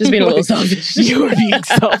selfish. Just being a little selfish. You are being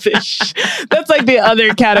selfish. That's like the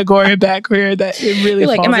other category of bad queer that it really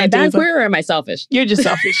falls like, am I bad queer or am I selfish? You're just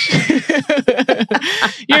selfish.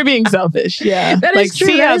 You're being selfish. Yeah. That is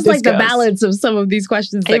true. That is like the balance of some of these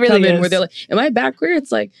questions that come in where they're like, am I bad queer?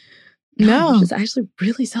 It's like, no, I'm just actually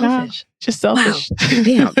really selfish. No, just selfish. Wow.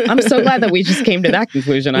 Damn. I'm so glad that we just came to that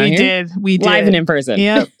conclusion on here. We did. Live and in person.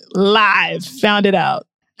 Yep. Live. Found it out.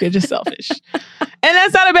 You're just selfish. And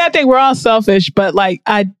that's not a bad thing. We're all selfish, but like,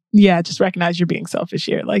 just recognize you're being selfish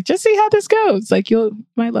here. Like, just see how this goes. Like, you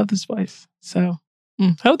might love this voice. So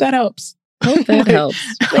hope that helps. Hope that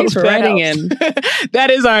helps. Thanks for writing in. That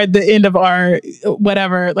is the end of our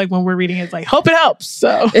whatever. Like, when we're reading it, it's like, hope it helps.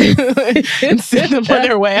 So and send them on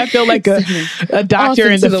their way. I feel like a doctor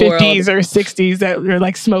in the 50s or 60s that are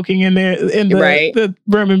like smoking in the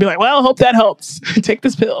room and be like, well, hope that helps. Take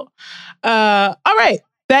this pill. All right.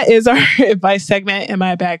 that is our advice segment. Am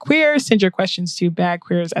I a bad queer? Send your questions to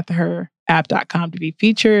badqueers@theherapp.com to be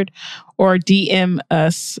featured, or DM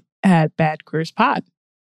us at badqueerspod.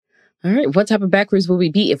 All right. What type of bad queers will we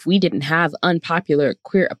be if we didn't have unpopular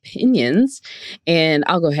queer opinions? And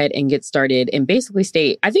I'll go ahead and get started and basically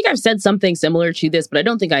state, I think I've said something similar to this, but I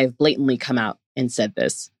don't think I have blatantly come out and said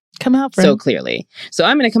this. Come out, friend. So clearly. So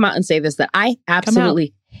I'm going to come out and say this, that I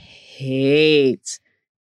absolutely hate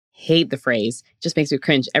the phrase. It just makes me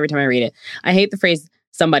cringe every time I read it. I hate the phrase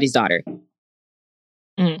somebody's daughter.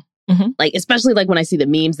 Mm-hmm. Like, especially like when I see the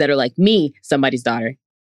memes that are like, me, somebody's daughter.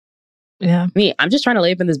 Yeah. Me, I'm just trying to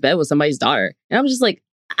lay up in this bed with somebody's daughter. And I'm just like,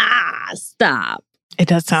 stop. It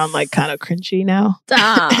does sound like kind of cringy now.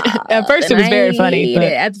 Stop. At first it was very funny. But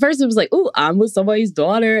at first it was like, ooh, I'm with somebody's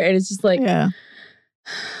daughter. And it's just like, yeah.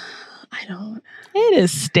 I don't. It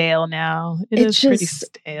is stale now. It's pretty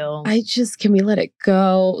stale. Can we let it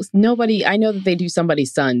go? I know that they do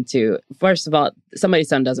somebody's son too. First of all, somebody's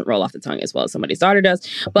son doesn't roll off the tongue as well as somebody's daughter does.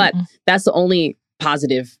 But that's the only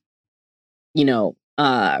positive,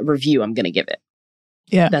 review I'm going to give it.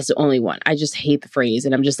 Yeah. That's the only one. I just hate the phrase.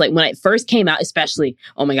 And I'm just like, when it first came out, especially,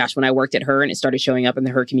 oh my gosh, when I worked at Her and it started showing up in the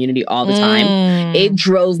Her community all the time, it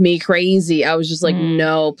drove me crazy. I was just like,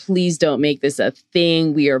 no, please don't make this a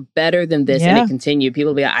thing. We are better than this. And it continued.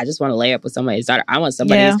 People be like, I just want to lay up with somebody's daughter. I want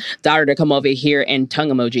somebody's daughter to come over here and tongue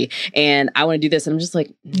emoji. And I want to do this. And I'm just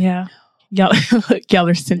like, yeah. Y'all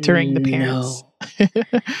are centering the parents.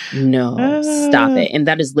 No, stop it. And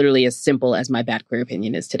that is literally as simple as my bad queer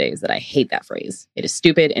opinion is today, is that I hate that phrase. It is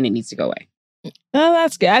stupid and it needs to go away. Oh,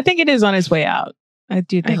 that's good. I think it is on its way out. I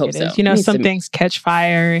do think it is. So. Some things catch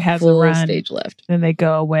fire, it has a run, stage left, then they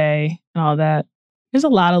go away and all that. There's a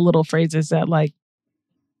lot of little phrases that like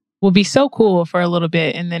will be so cool for a little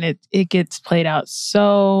bit, and then it gets played out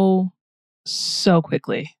so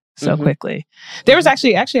quickly. Quickly. There was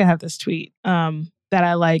actually I have this tweet that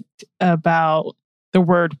I liked about the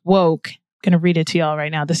word woke. I'm going to read it to y'all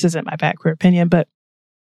right now. This isn't my bad queer opinion, but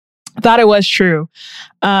I thought it was true.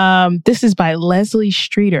 This is by Leslie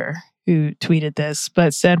Streeter, who tweeted this,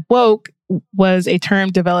 but said woke was a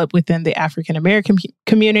term developed within the African American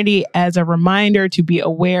community as a reminder to be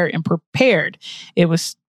aware and prepared. It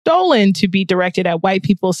was stolen to be directed at white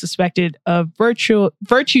people suspected of virtue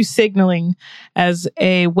signaling as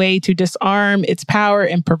a way to disarm its power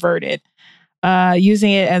and pervert it. Using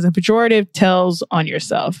it as a pejorative tells on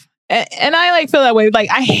yourself. And I feel that way. Like,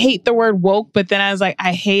 I hate the word woke, but then I was like,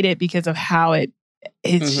 I hate it because of how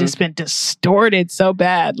it's just been distorted so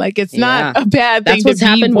bad. Like, it's not a bad thing. That's what's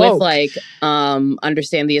happened woke. With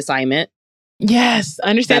understand the assignment. Yes,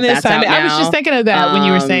 understand the assignment. I was just thinking of that when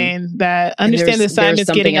you were saying that understand the assignment is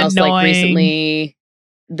getting annoying. Like recently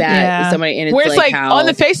somebody, and where it's like on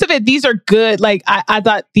the face of it, these are good. Like I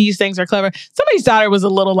thought these things are clever. Somebody's daughter was a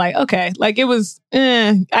little like, okay, like it was,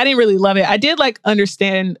 I didn't really love it. I did like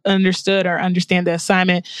understand the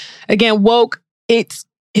assignment. Again, woke, it's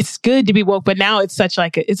good to be woke, but now it's such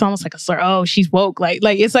like it's almost like a slur. Oh, she's woke. Like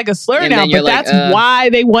it's like a slur now, but like, that's why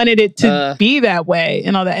they wanted it to be that way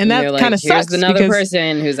and all that. And that kind of sucks. Here's another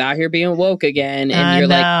person who's out here being woke again, and you're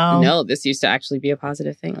like, no, this used to actually be a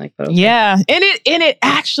positive thing. Like, but okay. Yeah, and it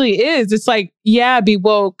actually is. It's like, yeah, be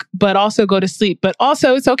woke, but also go to sleep. But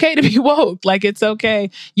also, it's okay to be woke. Like, it's okay.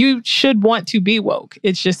 You should want to be woke.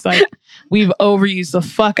 It's just like we've overused the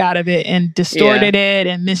fuck out of it and distorted it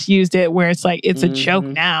and misused it, where it's like it's a joke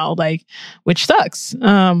now, like, which sucks.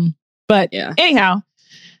 But anyhow,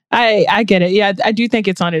 I get it. Yeah, I do think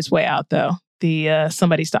it's on its way out though. The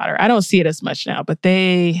somebody's daughter. I don't see it as much now, but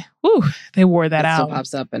they wore that out. Still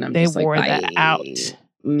pops up, and they wore that out.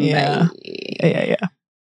 Yeah.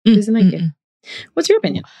 Isn't that good? What's your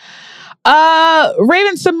opinion?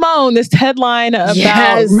 Raven-Symoné, this headline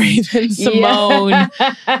about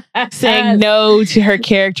Raven-Symoné saying no to her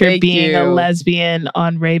character being a lesbian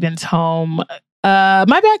on Raven's home. My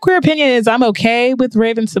bad queer opinion is I'm okay with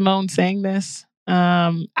Raven-Symoné saying this.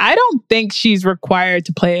 I don't think she's required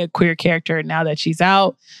to play a queer character now that she's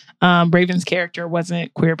out. Raven's character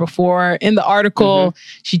wasn't queer before. In the article,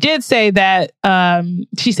 she did say that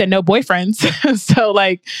she said no boyfriends. So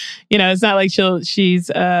like, it's not like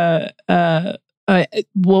she's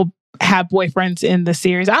will have boyfriends in the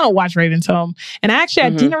series. I don't watch Raven's Home. And actually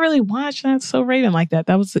I didn't really watch That's So Raven like that.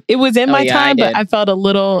 It was in my time, but I felt a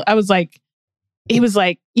little, it was like,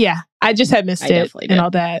 I just had missed it and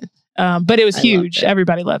all that. But it was huge.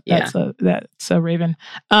 Everybody loved that. That's So Raven.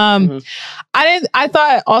 I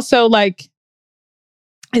thought also like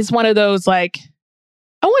it's one of those like,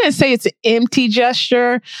 I wouldn't say it's an empty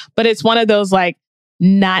gesture, but it's one of those like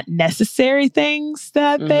not necessary things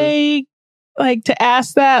that they like to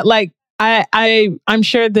ask that. Like, I'm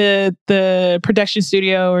sure the production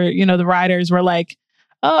studio or, the writers were like,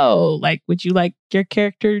 oh, like, would you like your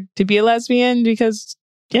character to be a lesbian? Because,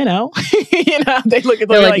 they look at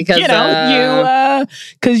them like,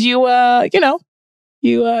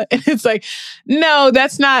 and it's like, no,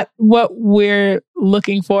 that's not what we're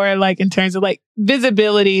looking for. Like in terms of like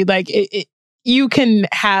visibility, like you could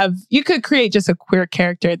create just a queer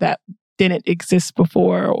character that didn't exist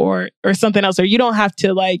before or something else, or you don't have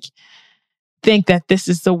to like think that this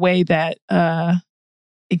is the way that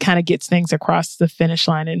it kind of gets things across the finish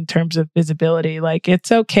line in terms of visibility. Like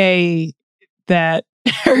it's okay that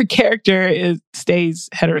her character stays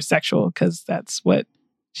heterosexual because that's what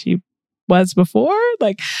she was before.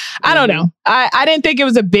 Like, I don't know. I didn't think it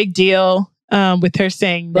was a big deal with her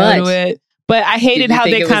saying no to it, but I hated how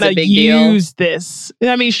they kind of used this.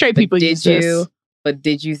 I mean, straight people use this. But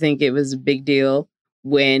did you think it was a big deal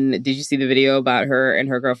did you see the video about her and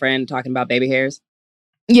her girlfriend talking about baby hairs?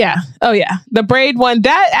 Yeah. Oh yeah. The braid one,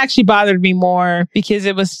 that actually bothered me more because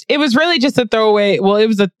it was really just a throwaway. Well,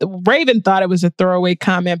 Raven thought it was a throwaway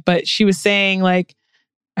comment, but she was saying like,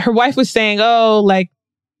 her wife was saying, oh, like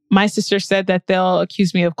my sister said that they'll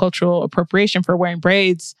accuse me of cultural appropriation for wearing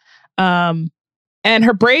braids. And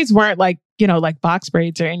her braids weren't like, like box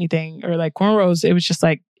braids or anything or like cornrows. It was just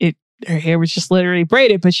like her hair was just literally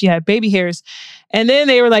braided, but she had baby hairs. And then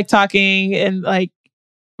they were like talking and like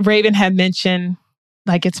Raven had mentioned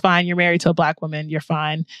like, it's fine. You're married to a Black woman. You're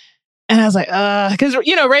fine. And I was like, because,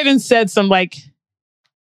 Raven said some like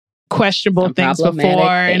questionable things before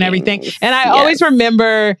and everything. And I always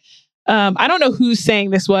remember, I don't know whose saying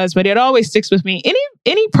this was, but it always sticks with me.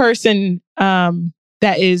 Any person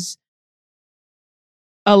that is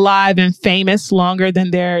alive and famous longer than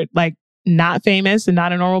they're like not famous and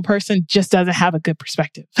not a normal person just doesn't have a good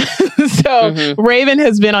perspective. So Raven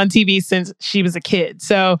has been on TV since she was a kid.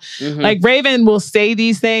 So like Raven will say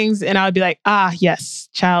these things and I would be like, yes,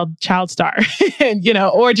 child star, and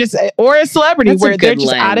or a celebrity where they're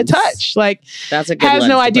just out of touch. Like that's a good has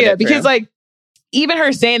no idea because like even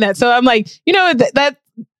her saying that. So I'm like, that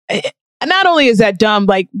not only is that dumb,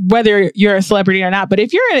 like whether you're a celebrity or not, but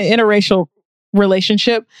if you're in an interracial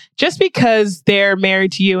relationship, just because they're married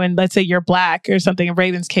to you and let's say you're Black or something, in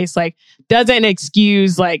Raven's case, like doesn't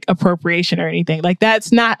excuse like appropriation or anything. Like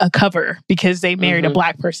that's not a cover because they married a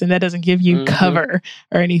Black person. That doesn't give you cover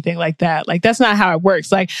or anything like that. Like that's not how it works.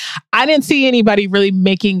 Like I didn't see anybody really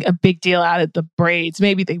making a big deal out of the braids.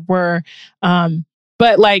 Maybe they were,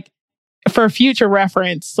 but like for future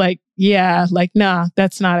reference, like, yeah, like, nah,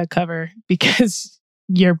 that's not a cover because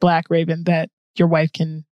you're Black, Raven, that your wife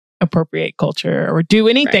can appropriate culture or do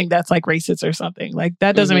anything that's like racist or something. Like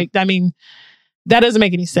that doesn't make, that doesn't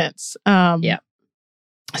make any sense.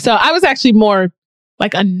 So I was actually more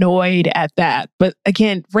like annoyed at that. But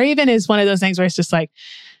again, Raven is one of those things where it's just like,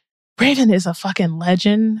 Raven is a fucking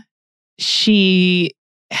legend. She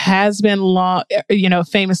has been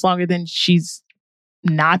famous longer than she's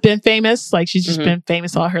not been famous. Like she's just been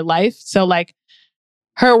famous all her life. So like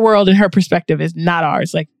her world and her perspective is not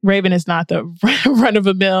ours. Like Raven is not the run of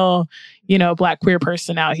a mill, Black queer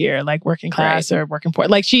person out here, like working class or working poor.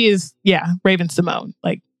 Like she is, Raven Simone,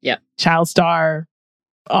 like child star,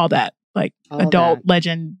 all that, like all adult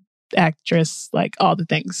legend actress, like all the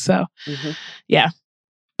things. So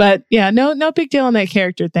but no big deal on that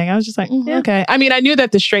character thing. I was just like, okay. I mean, I knew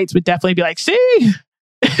that the straights would definitely be like, see,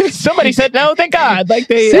 somebody said no, thank God. Like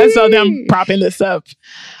I saw them propping this up.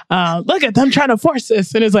 Look at them trying to force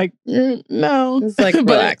this, and it's like, no. It's like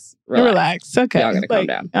relax. Okay, y'all gotta calm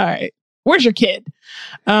down. All right, where's your kid?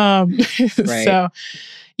 So,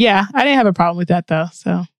 yeah, I didn't have a problem with that though.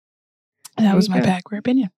 So that was my backward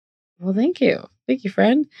opinion. Well, thank you,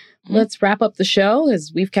 friend. Let's wrap up the show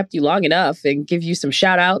as we've kept you long enough and give you some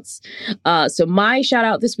shout outs. So my shout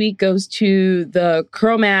out this week goes to the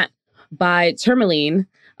Chromat by Tourmaline,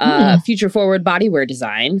 future forward bodywear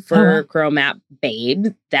design for Chromat Babe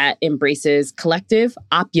that embraces collective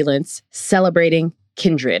opulence, celebrating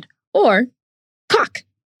kindred, or cock.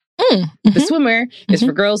 The swimwear is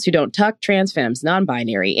for girls who don't tuck, trans femmes,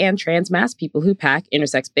 non-binary, and trans mass people who pack,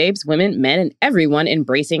 intersex babes, women, men, and everyone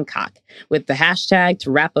embracing cock. With the hashtag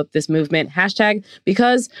to wrap up this movement, hashtag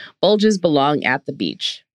because bulges belong at the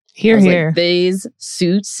beach. Here. Like, these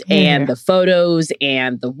suits and the photos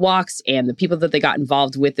and the walks and the people that they got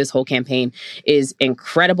involved with this whole campaign is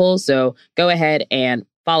incredible. So go ahead and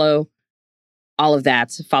follow all of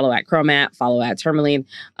that. Follow at Chromat, follow at Tourmaline,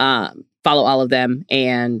 follow all of them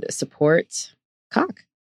and support cock.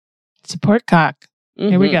 Support cock.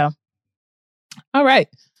 Here we go. All right.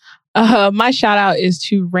 My shout out is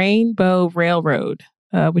to Rainbow Railroad.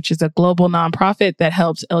 which is a global nonprofit that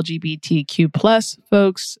helps LGBTQ plus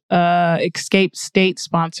folks escape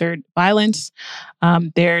state-sponsored violence.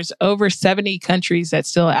 There's over 70 countries that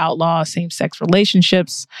still outlaw same-sex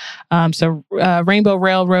relationships. So Rainbow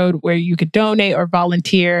Railroad, where you could donate or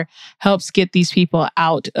volunteer, helps get these people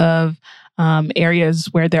out of areas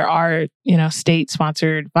where there are,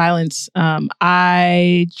 state-sponsored violence.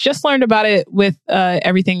 I just learned about it with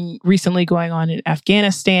everything recently going on in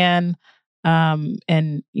Afghanistan.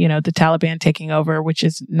 And, the Taliban taking over, which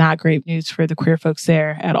is not great news for the queer folks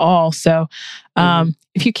there at all. So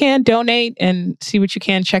if you can donate and see what you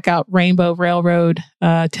can, check out Rainbow Railroad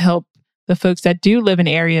to help the folks that do live in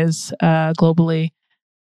areas globally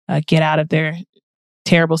get out of their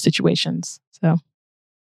terrible situations. So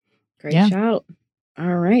great shout.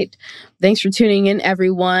 All right. Thanks for tuning in,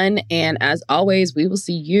 everyone. And as always, we will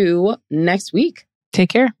see you next week. Take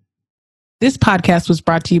care. This podcast was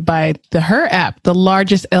brought to you by the Her app, the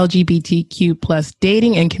largest LGBTQ plus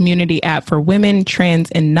dating and community app for women, trans,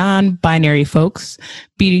 and non-binary folks.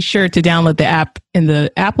 Be sure to download the app in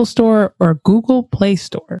the Apple Store or Google Play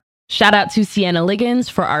Store. Shout out to Sienna Liggins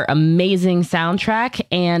for our amazing soundtrack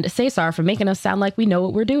and Cesar for making us sound like we know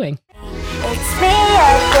what we're doing. It's me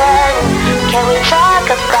again. Can we talk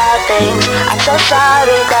about things? I'm so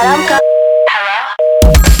sorry that I'm Hello?